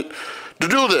contracted to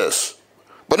do this.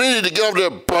 But they need to get off their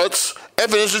butts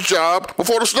and finish the job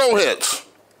before the snow hits.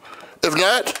 If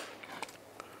not,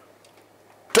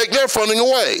 take their funding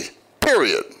away,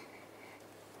 period.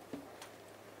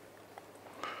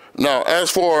 Now, as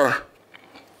for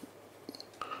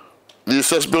the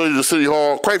accessibility to City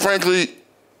Hall, quite frankly,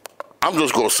 I'm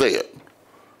just going to say it.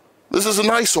 This is an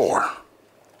eyesore.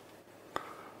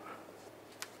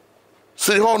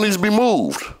 City Hall needs to be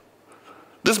moved.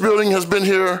 This building has been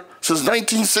here since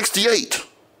 1968.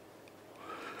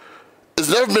 It's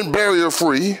never been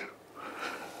barrier-free.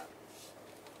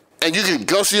 And you can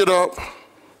gussy it up,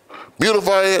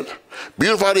 beautify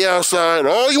the outside,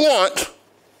 all you want,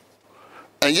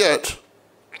 and yet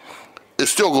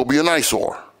it's still going to be an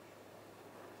eyesore.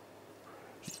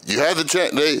 You had the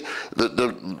chance. I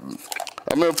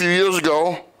remember a few years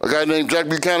ago, a guy named Jack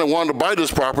Buchanan wanted to buy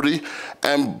this property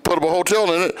and put up a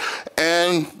hotel in it,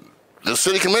 and the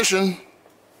city commission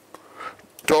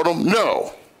told him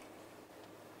no.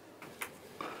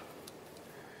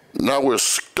 Now we're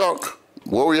stuck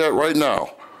where we're at right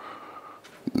now.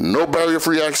 No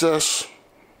barrier-free access.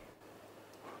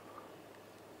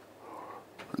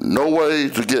 No way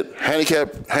to get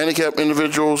handicapped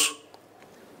individuals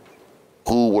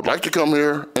who would like to come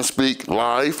here and speak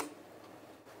live.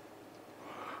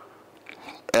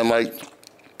 And like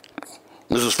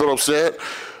Mrs. Phillips said,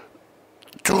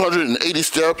 280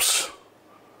 steps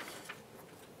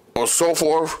or so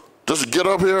forth just to get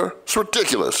up here, it's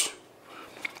ridiculous.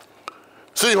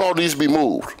 City Hall needs to be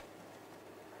moved.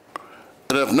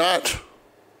 And if not,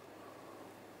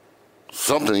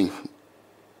 something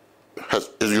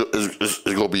is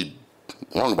going to be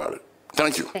wrong about it.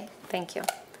 Thank you. Okay, thank you.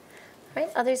 All right,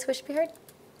 others wish to be heard?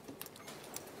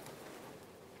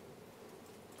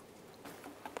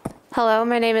 Hello,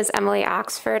 my name is Emily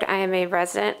Oxford. I am a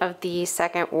resident of the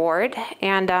 2nd Ward,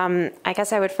 and I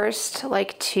guess I would first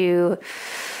like to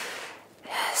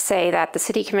say that the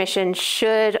City Commission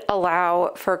should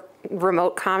allow for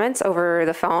remote comments over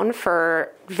the phone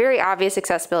for very obvious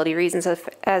accessibility reasons,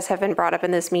 as have been brought up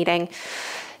in this meeting.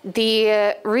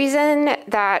 The reason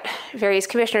that various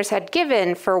commissioners had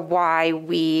given for why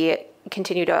we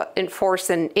continue to enforce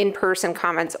an in-person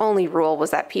comments only rule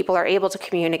was that people are able to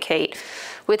communicate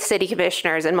with city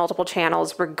commissioners in multiple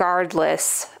channels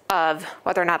regardless of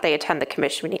whether or not they attend the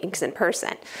commission meetings in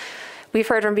person. We've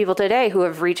heard from people today who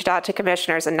have reached out to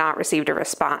commissioners and not received a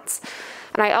response.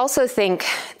 And I also think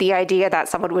the idea that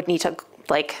someone would need to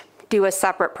do a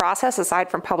separate process aside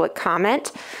from public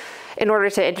comment in order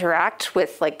to interact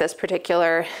with this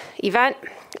particular event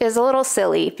is a little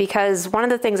silly, because one of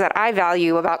the things that I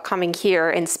value about coming here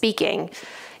and speaking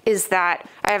is that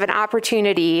I have an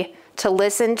opportunity to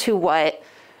listen to what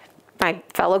my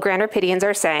fellow Grand Rapidians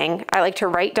are saying. I like to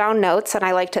write down notes, and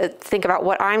I like to think about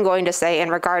what I'm going to say in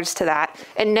regards to that,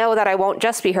 and know that I won't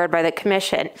just be heard by the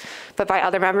commission, but by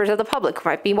other members of the public who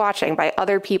might be watching, by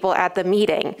other people at the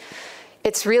meeting.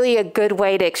 It's really a good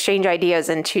way to exchange ideas,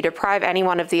 and to deprive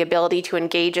anyone of the ability to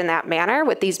engage in that manner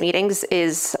with these meetings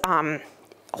is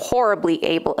horribly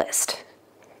ableist,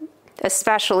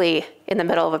 especially in the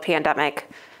middle of a pandemic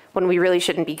when we really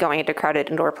shouldn't be going into crowded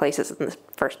indoor places in the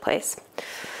first place.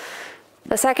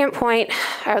 The second point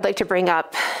I would like to bring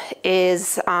up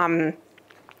is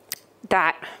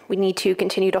that we need to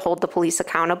continue to hold the police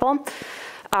accountable.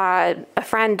 A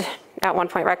friend at one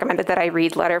point recommended that I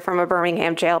read Letter from a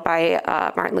Birmingham Jail by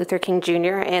Martin Luther King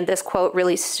Jr., and this quote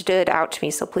really stood out to me,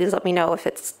 so please let me know if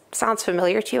it sounds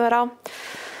familiar to you at all.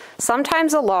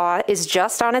 Sometimes a law is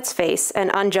just on its face and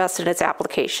unjust in its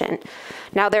application.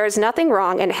 Now, there is nothing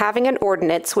wrong in having an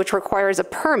ordinance which requires a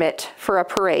permit for a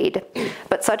parade,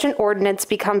 but such an ordinance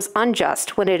becomes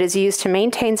unjust when it is used to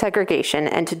maintain segregation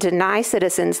and to deny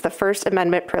citizens the First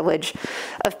Amendment privilege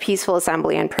of peaceful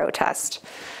assembly and protest.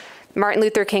 Martin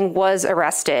Luther King was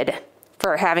arrested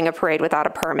for having a parade without a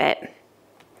permit.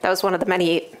 That was one of the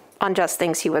many unjust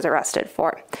things he was arrested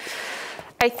for.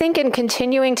 I think in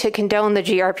continuing to condone the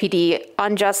GRPD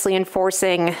unjustly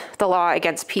enforcing the law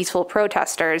against peaceful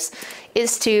protesters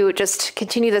is to just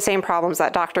continue the same problems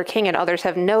that Dr. King and others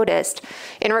have noticed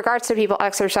in regards to people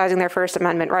exercising their First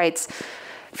Amendment rights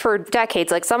for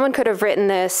decades. Someone could have written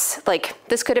this,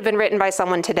 this could have been written by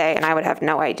someone today and I would have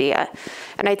no idea.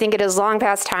 And I think it is long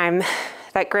past time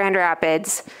that Grand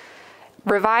Rapids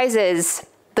revises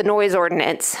the noise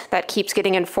ordinance that keeps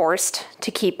getting enforced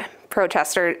to keep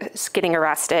protesters getting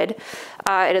arrested.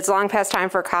 It is long past time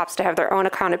for cops to have their own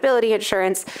accountability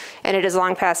insurance, and it is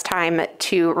long past time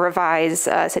to revise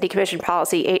City Commission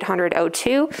Policy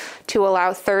 800-02 to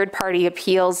allow third-party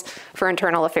appeals for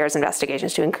internal affairs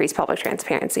investigations to increase public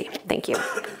transparency. Thank you.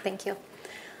 Thank you.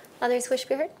 Others wish to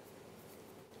be heard?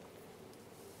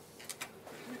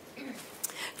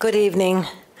 Good evening.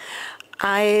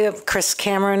 I am Chris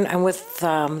Cameron. I'm with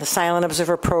the Silent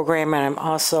Observer Program, and I'm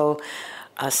also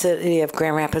a City of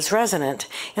Grand Rapids resident.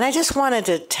 And I just wanted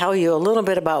to tell you a little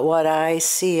bit about what I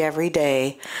see every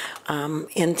day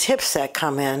in tips that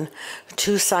come in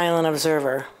to Silent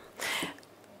Observer.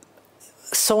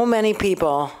 So many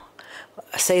people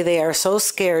say they are so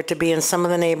scared to be in some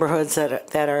of the neighborhoods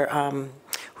that are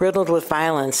riddled with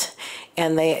violence,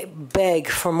 and they beg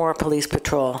for more police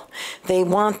patrol. They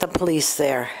want the police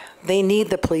there. They need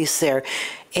the police there.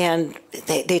 And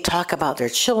they talk about their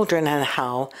children and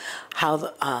how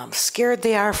scared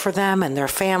they are for them and their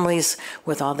families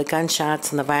with all the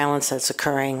gunshots and the violence that's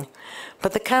occurring.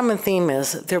 But the common theme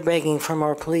is they're begging for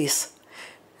more police.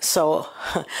 So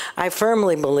I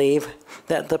firmly believe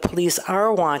that the police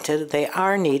are wanted, they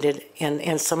are needed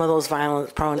in some of those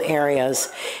violence-prone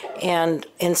areas. And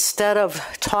instead of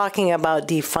talking about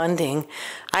defunding,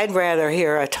 I'd rather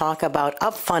hear a talk about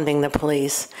upfunding the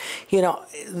police. You know,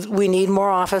 we need more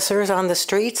officers on the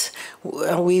streets.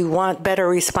 We want better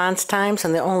response times,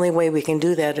 and the only way we can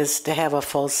do that is to have a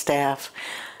full staff.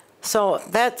 So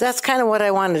that's kind of what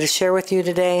I wanted to share with you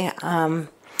today.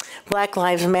 Black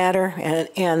Lives Matter,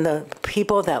 and the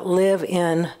people that live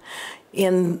in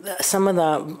some of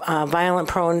the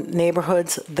violent-prone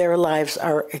neighborhoods, their lives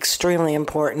are extremely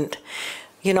important.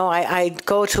 You know, I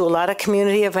go to a lot of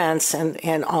community events,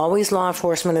 and always law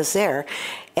enforcement is there,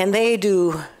 and they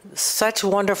do such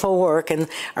wonderful work and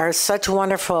are such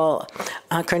wonderful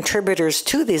contributors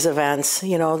to these events.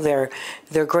 You know,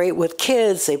 they're great with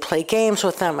kids. They play games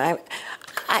with them.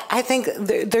 I think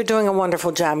they're doing a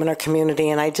wonderful job in our community,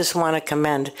 and I just want to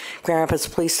commend Grand Rapids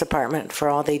Police Department for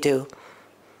all they do.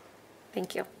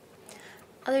 Thank you.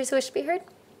 Others who wish to be heard?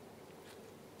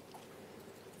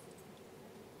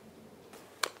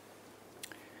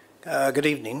 Good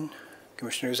evening,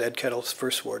 Commissioners. Ed Kettles,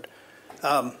 First Ward.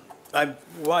 I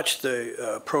watched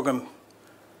the program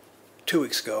 2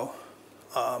 weeks ago,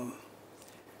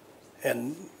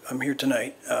 and I'm here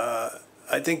tonight.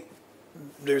 I think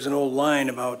there's an old line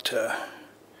about a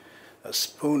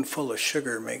spoonful of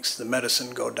sugar makes the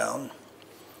medicine go down.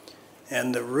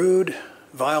 And the rude,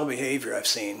 vile behavior I've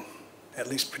seen, at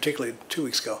least particularly 2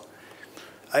 weeks ago,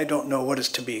 I don't know what is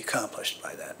to be accomplished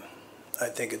by that. I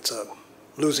think it's a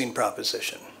losing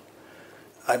proposition.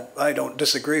 I don't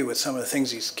disagree with some of the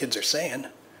things these kids are saying,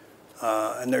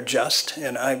 and they're just,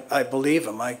 and I believe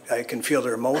them. I can feel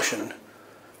their emotion,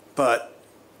 but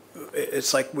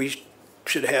it's like we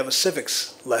should have a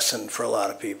civics lesson for a lot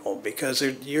of people, because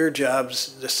your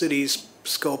jobs, the city's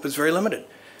scope is very limited.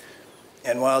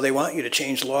 And while they want you to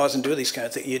change laws and do these kind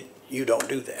of things, you don't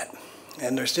do that.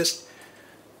 And there's just,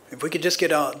 if we could just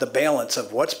get out the balance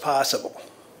of what's possible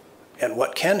and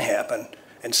what can happen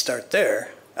and start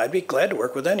there, I'd be glad to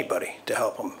work with anybody to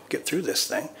help them get through this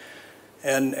thing.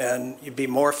 And you'd be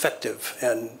more effective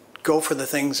and go for the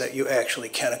things that you actually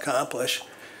can accomplish.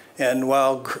 And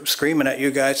while screaming at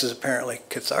you guys is apparently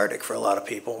cathartic for a lot of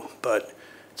people, but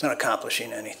it's not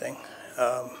accomplishing anything.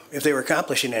 If they were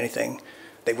accomplishing anything,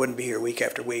 they wouldn't be here week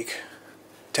after week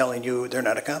telling you they're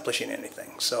not accomplishing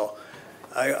anything. So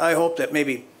I hope that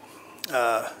maybe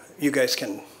you guys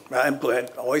can, I'm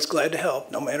always glad to help,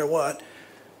 no matter what,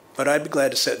 but I'd be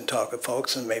glad to sit and talk with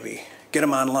folks and maybe get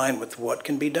them online with what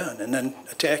can be done, and then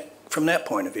attack from that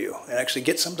point of view and actually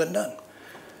get something done.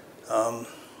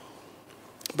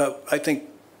 But I think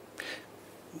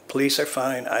police are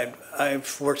fine.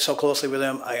 I've worked so closely with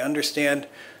them. I understand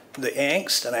the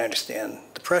angst and I understand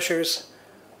the pressures,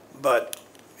 but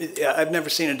I've never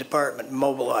seen a department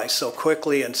mobilize so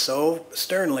quickly and so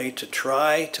sternly to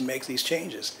try to make these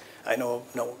changes. I know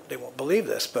they won't believe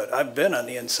this, but I've been on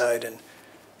the inside, and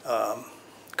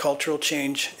cultural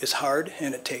change is hard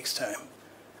and it takes time,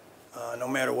 no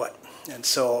matter what. And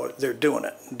so they're doing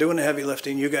it, doing the heavy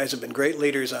lifting. You guys have been great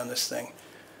leaders on this thing.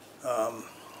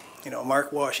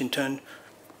 Mark Washington,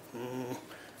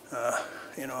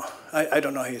 I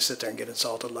don't know how you sit there and get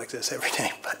insulted like this every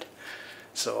day, but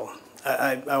so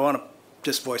I want to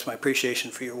just voice my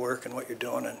appreciation for your work and what you're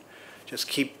doing, and just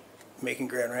keep making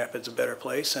Grand Rapids a better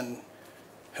place and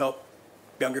help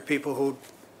younger people who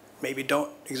maybe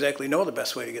don't exactly know the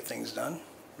best way to get things done.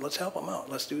 Let's help them out.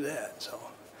 Let's do that. So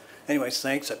anyways,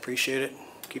 thanks. I appreciate it.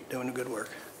 Keep doing the good work.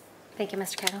 Thank you,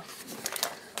 Mr. Kettle.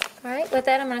 All right, with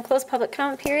that, I'm going to close public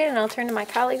comment period, and I'll turn to my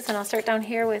colleagues, and I'll start down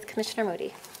here with Commissioner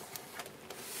Moody.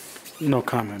 No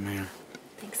comment, Mayor.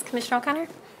 Thanks. Commissioner O'Connor?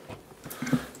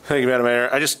 Thank you, Madam Mayor.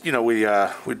 I just, we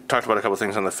talked about a couple of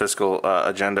things on the fiscal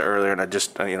agenda earlier, and I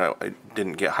just, it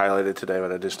didn't get highlighted today,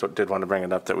 but I just did want to bring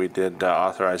it up that we did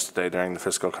authorize today during the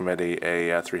fiscal committee a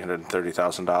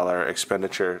 $330,000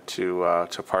 expenditure to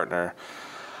partner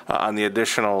on the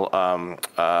additional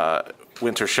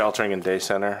winter sheltering and day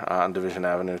center on Division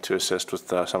Avenue to assist with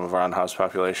some of our unhoused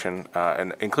population.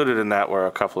 And included in that were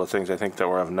a couple of things I think that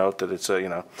were of note, that it's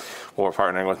we're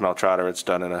partnering with Mel Trotter. It's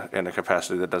done in a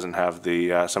capacity that doesn't have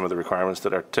the some of the requirements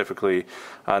that are typically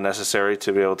necessary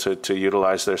to be able to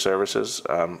utilize their services.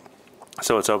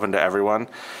 So it's open to everyone.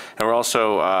 And we're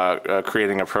also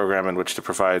creating a program in which to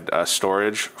provide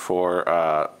storage for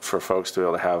folks to be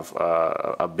able to have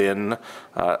a bin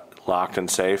locked and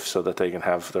safe, so that they can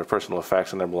have their personal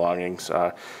effects and their belongings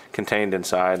contained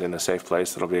inside in a safe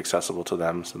place that'll be accessible to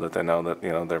them, so that they know that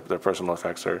their personal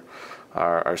effects are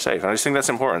safe. And I just think that's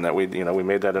important, that we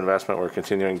made that investment. We're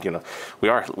continuing. We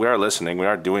are listening. We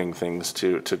are doing things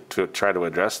to try to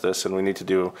address this, and we need to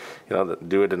do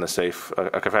it in a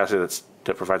capacity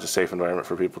that provides a safe environment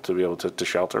for people to be able to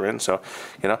shelter in. So,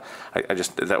 I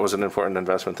just, that was an important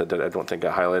investment that I don't think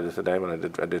got highlighted today,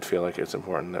 but I did feel like it's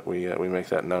important that we make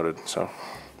that noted. So.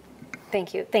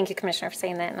 Thank you, Commissioner, for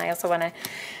saying that. And I also want to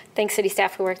thank city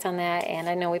staff who worked on that. And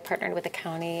I know we partnered with the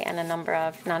county and a number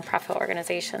of nonprofit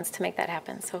organizations to make that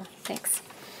happen. So thanks.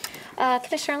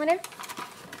 Commissioner Lanier?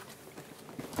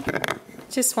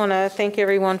 Just want to thank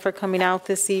everyone for coming out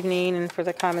this evening and for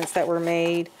the comments that were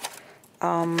made.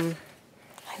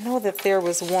 I know that there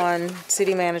was one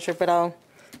city manager, but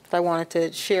if I wanted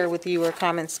to share with you or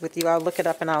comments with you, I'll look it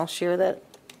up and I'll share that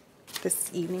this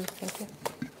evening. Thank you.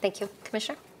 Thank you.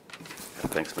 Commissioner?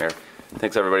 Thanks, Mayor.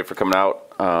 Thanks, everybody, for coming out.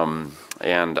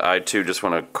 And I, too, just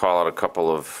want to call out a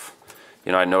couple of,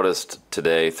 I noticed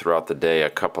today throughout the day a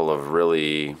couple of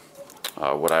really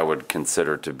what I would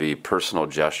consider to be personal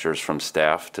gestures from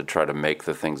staff to try to make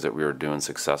the things that we were doing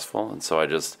successful. And so I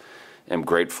just am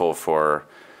grateful for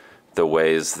the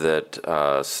ways that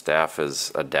staff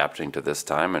is adapting to this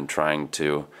time and trying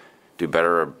to do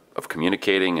better of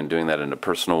communicating and doing that in a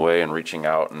personal way and reaching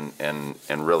out and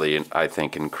really, I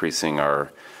think, increasing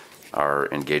our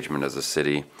engagement as a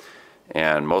city.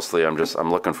 And mostly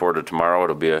I'm looking forward to tomorrow.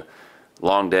 It'll be a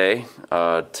long day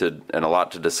and a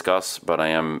lot to discuss, but I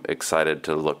am excited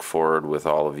to look forward with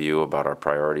all of you about our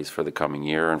priorities for the coming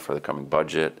year and for the coming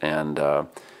budget, and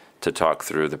to talk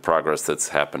through the progress that's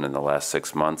happened in the last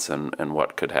 6 months and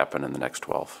what could happen in the next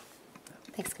 12.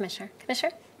 Thanks, Commissioner.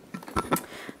 Commissioner?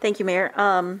 Thank you,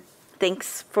 Mayor.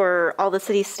 Thanks for all the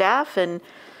city staff, and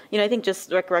I think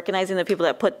just recognizing the people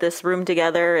that put this room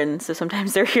together, and so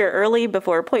sometimes they're here early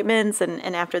before appointments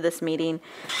and after this meeting.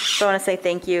 So I want to say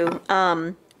thank you.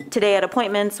 Today at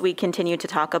appointments, we continue to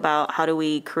talk about how do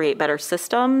we create better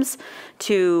systems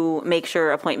to make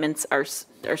sure appointments are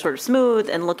sort of smooth,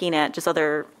 and looking at just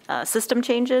other system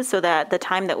changes so that the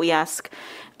time that we ask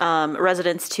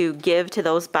residents to give to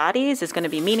those bodies is going to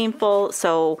be meaningful.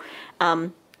 So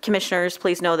commissioners,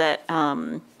 please know that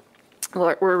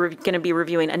we're going to be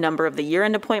reviewing a number of the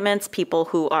year-end appointments, people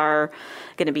who are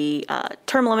going to be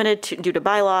term limited due to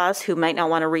bylaws, who might not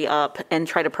want to re-up, and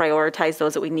try to prioritize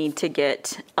those that we need to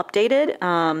get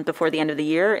updated before the end of the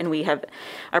year. And we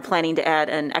are planning to add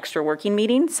an extra working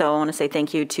meeting. So I want to say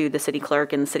thank you to the city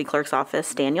clerk and the city clerk's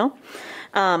office, Daniel.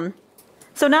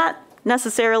 So not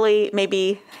necessarily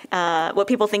maybe what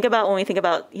people think about when we think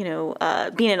about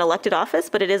being in elected office,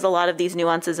 but it is a lot of these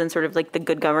nuances and sort of like the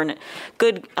good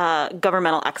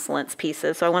governmental excellence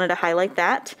pieces. So I wanted to highlight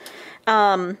that.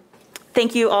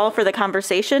 Thank you all for the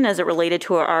conversation as it related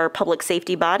to our public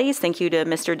safety bodies. Thank you to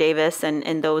Mr. Davis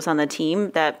and those on the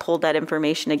team that pulled that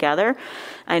information together.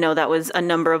 I know that was a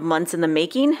number of months in the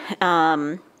making.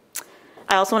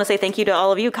 I also want to say thank you to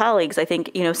all of you colleagues. I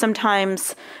think,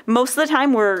 sometimes, most of the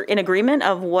time we're in agreement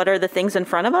of what are the things in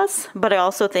front of us, but I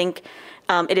also think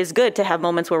it is good to have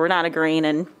moments where we're not agreeing.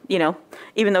 And,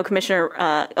 even though Commissioner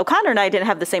O'Connor and I didn't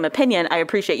have the same opinion, I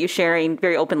appreciate you sharing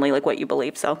very openly like what you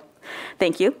believe. So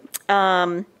thank you.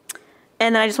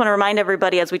 And then I just want to remind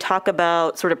everybody as we talk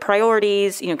about sort of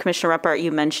priorities, Commissioner Ruppert,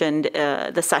 you mentioned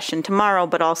the session tomorrow,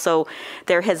 but also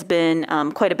there has been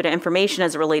quite a bit of information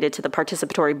as related to the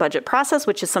participatory budget process,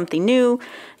 which is something new.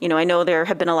 I know there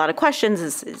have been a lot of questions.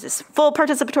 Is this full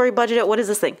participatory budget? What is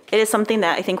this thing? It is something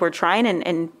that I think we're trying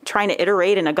and trying to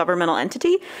iterate in a governmental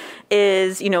entity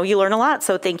is, you learn a lot.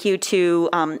 So thank you to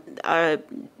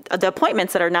the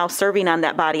appointments that are now serving on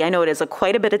that body. I know it is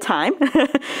quite a bit of time,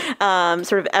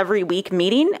 sort of every week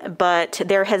meeting, but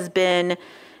there has been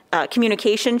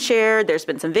communication shared, there's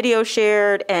been some video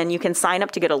shared, and you can sign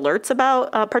up to get alerts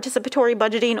about participatory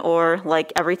budgeting, or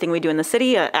like everything we do in the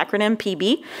city, acronym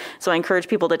PB. So I encourage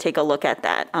people to take a look at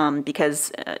that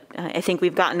because I think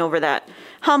we've gotten over that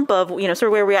hump of, sort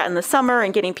of where we're at in the summer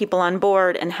and getting people on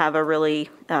board and have a really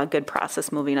good process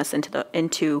moving us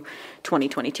into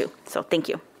 2022. So thank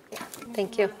you.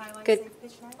 Thank you. Good.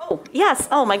 Oh, yes.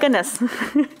 Oh, my goodness.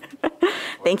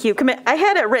 Thank you. I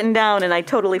had it written down and I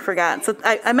totally forgot. So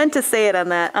I meant to say it on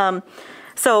that. I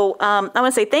want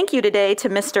to say thank you today to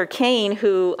Mr. Kane,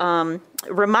 who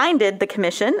reminded the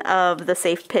commission of the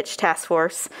Safe Pitch Task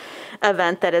Force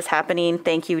event that is happening.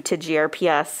 Thank you to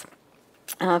GRPS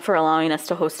for allowing us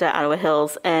to host it at Ottawa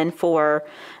Hills and for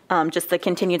just the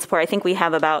continued support. I think we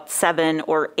have about 7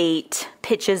 or 8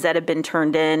 pitches that have been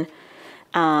turned in.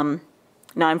 Now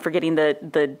I'm forgetting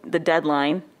the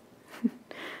deadline.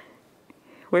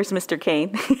 Where's Mr.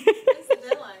 Kane?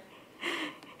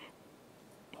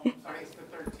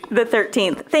 The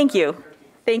 13th. Thank you.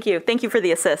 Thank you. Thank you for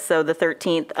the assist. So the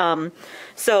 13th.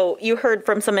 So you heard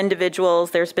from some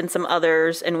individuals. There's been some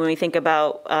others. And when we think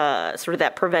about sort of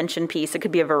that prevention piece, it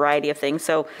could be a variety of things.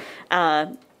 So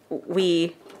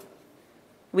we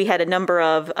had a number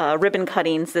of ribbon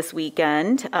cuttings this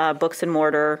weekend. Books and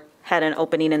Mortar had an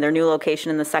opening in their new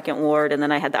location in the 2nd Ward. And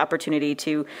then I had the opportunity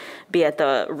to be at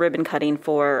the ribbon cutting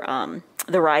for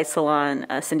the Rise Salon.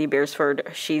 Cindy Beersford,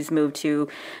 she's moved to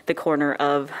the corner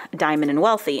of Diamond and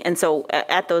Wealthy. And so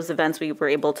at those events, we were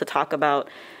able to talk about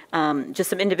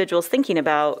just some individuals thinking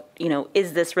about,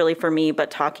 is this really for me, but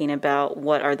talking about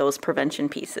what are those prevention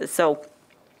pieces. So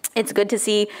it's good to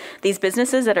see these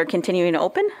businesses that are continuing to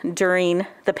open during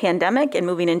the pandemic and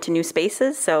moving into new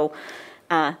spaces. So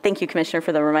thank you, Commissioner,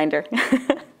 for the reminder.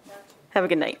 Have a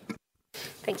good night.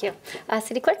 Thank you.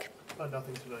 City Clerk?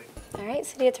 Nothing tonight. All right,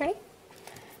 City Attorney?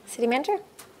 City Manager?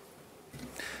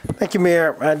 Thank you,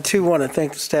 Mayor. I too want to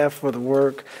thank the staff for the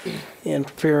work in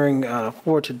preparing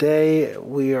for today.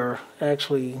 We are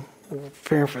actually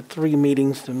preparing for 3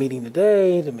 meetings, the meeting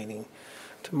today, the meeting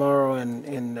tomorrow,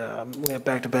 and we have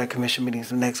back-to-back commission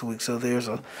meetings next week. So there's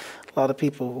a lot of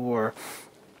people who are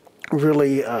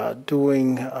really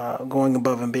going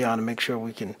above and beyond to make sure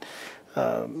we can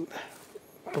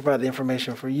provide the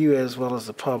information for you as well as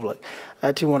the public.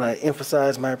 I too want to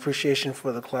emphasize my appreciation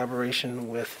for the collaboration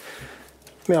with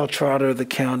Mel Trotter, the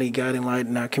county guiding light,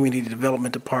 and our community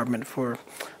development department for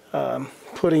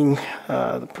putting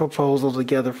the proposal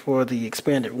together for the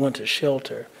expanded winter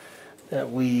shelter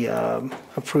that we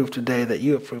approved today, that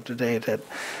you approved today, that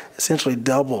essentially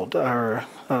doubled our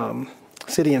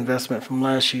city investment from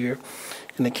last year,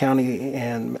 and the county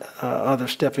and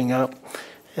others stepping up,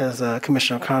 as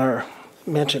Commissioner O'Connor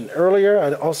mentioned earlier.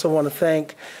 I also want to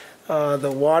thank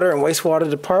the Water and Wastewater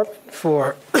Department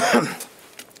for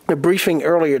the briefing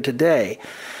earlier today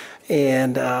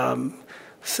and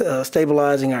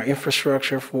stabilizing our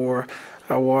infrastructure for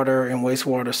our water and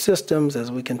wastewater systems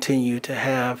as we continue to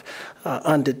have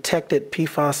undetected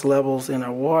PFAS levels in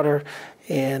our water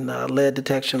and lead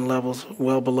detection levels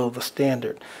well below the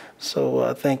standard.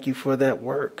 So thank you for that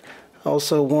work. I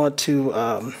also want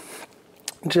to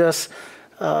just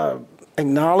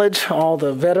acknowledge all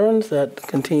the veterans that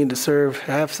continue to serve,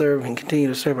 have served, and continue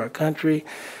to serve our country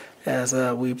as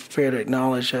we prepare to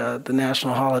acknowledge the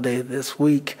national holiday this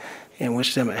week and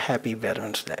wish them a happy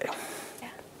Veterans Day.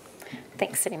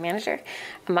 Thanks, City Manager.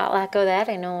 I'll echo that.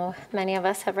 I know many of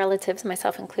us have relatives,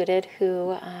 myself included,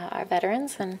 who are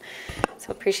veterans, and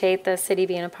so appreciate the city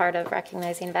being a part of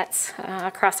recognizing vets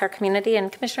across our community.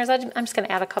 And Commissioners, I'm just going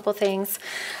to add a couple things.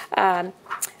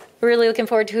 Really looking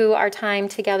forward to our time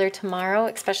together tomorrow,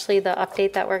 especially the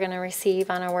update that we're going to receive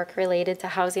on our work related to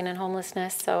housing and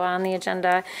homelessness. So on the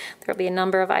agenda, there will be a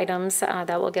number of items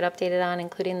that we'll get updated on,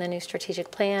 including the new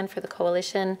strategic plan for the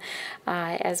coalition,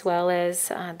 as well as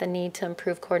the need to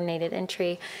improve coordinated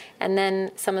entry. And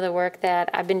then some of the work that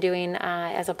I've been doing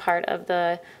as a part of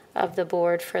the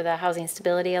board for the Housing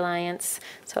Stability Alliance.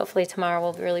 So hopefully tomorrow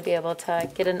we'll really be able to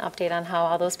get an update on how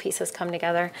all those pieces come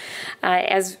together.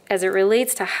 As it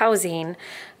relates to housing,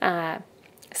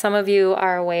 some of you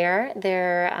are aware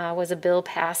there was a bill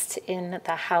passed in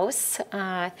the House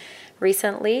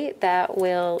recently that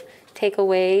will take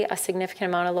away a significant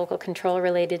amount of local control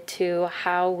related to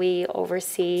how we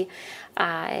oversee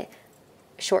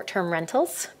short-term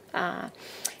rentals.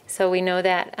 So we know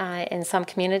that in some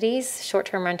communities,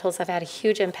 short-term rentals have had a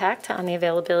huge impact on the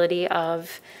availability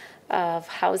of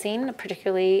housing,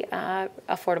 particularly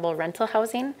affordable rental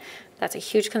housing. That's a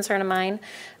huge concern of mine.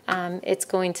 It's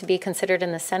going to be considered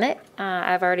in the Senate.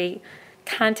 I've already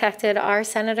contacted our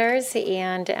senators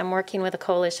and am working with a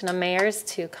coalition of mayors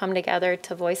to come together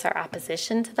to voice our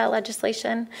opposition to that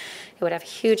legislation. It would have a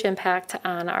huge impact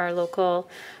on our local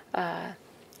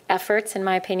efforts, in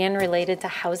my opinion, related to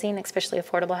housing, especially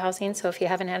affordable housing. So if you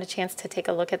haven't had a chance to take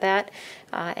a look at that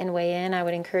and weigh in, I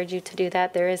would encourage you to do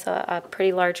that. There is a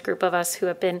pretty large group of us who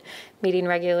have been meeting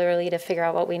regularly to figure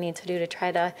out what we need to do to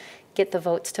try to get the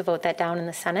votes to vote that down in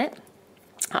the Senate.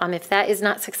 If that is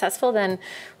not successful, then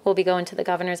we'll be going to the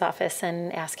governor's office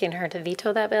and asking her to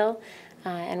veto that bill.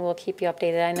 and we'll keep you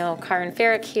updated. I know Karen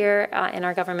Farrick here in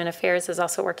our Government Affairs is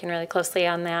also working really closely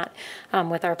on that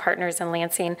with our partners in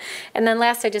Lansing. And then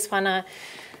last, I just want to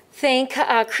thank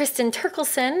Kristen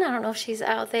Turkelson. I don't know if she's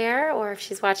out there or if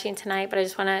she's watching tonight, but I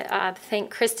just want to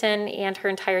thank Kristen and her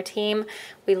entire team.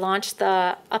 We launched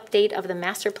the update of the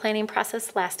master planning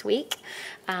process last week.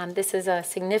 This is a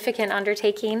significant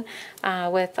undertaking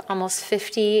with almost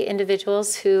 50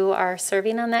 individuals who are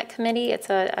serving on that committee. It's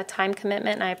a time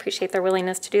commitment, and I appreciate their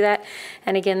willingness to do that.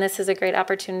 And again, this is a great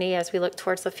opportunity as we look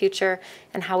towards the future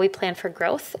and how we plan for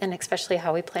growth, and especially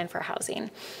how we plan for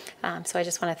housing. So I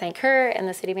just want to thank her and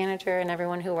the city manager and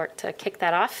everyone who worked to kick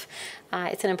that off.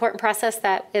 It's an important process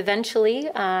that eventually,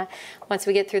 once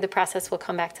we get through the process, will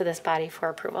come back to this body for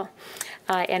approval.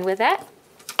 And with that,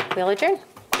 we'll adjourn.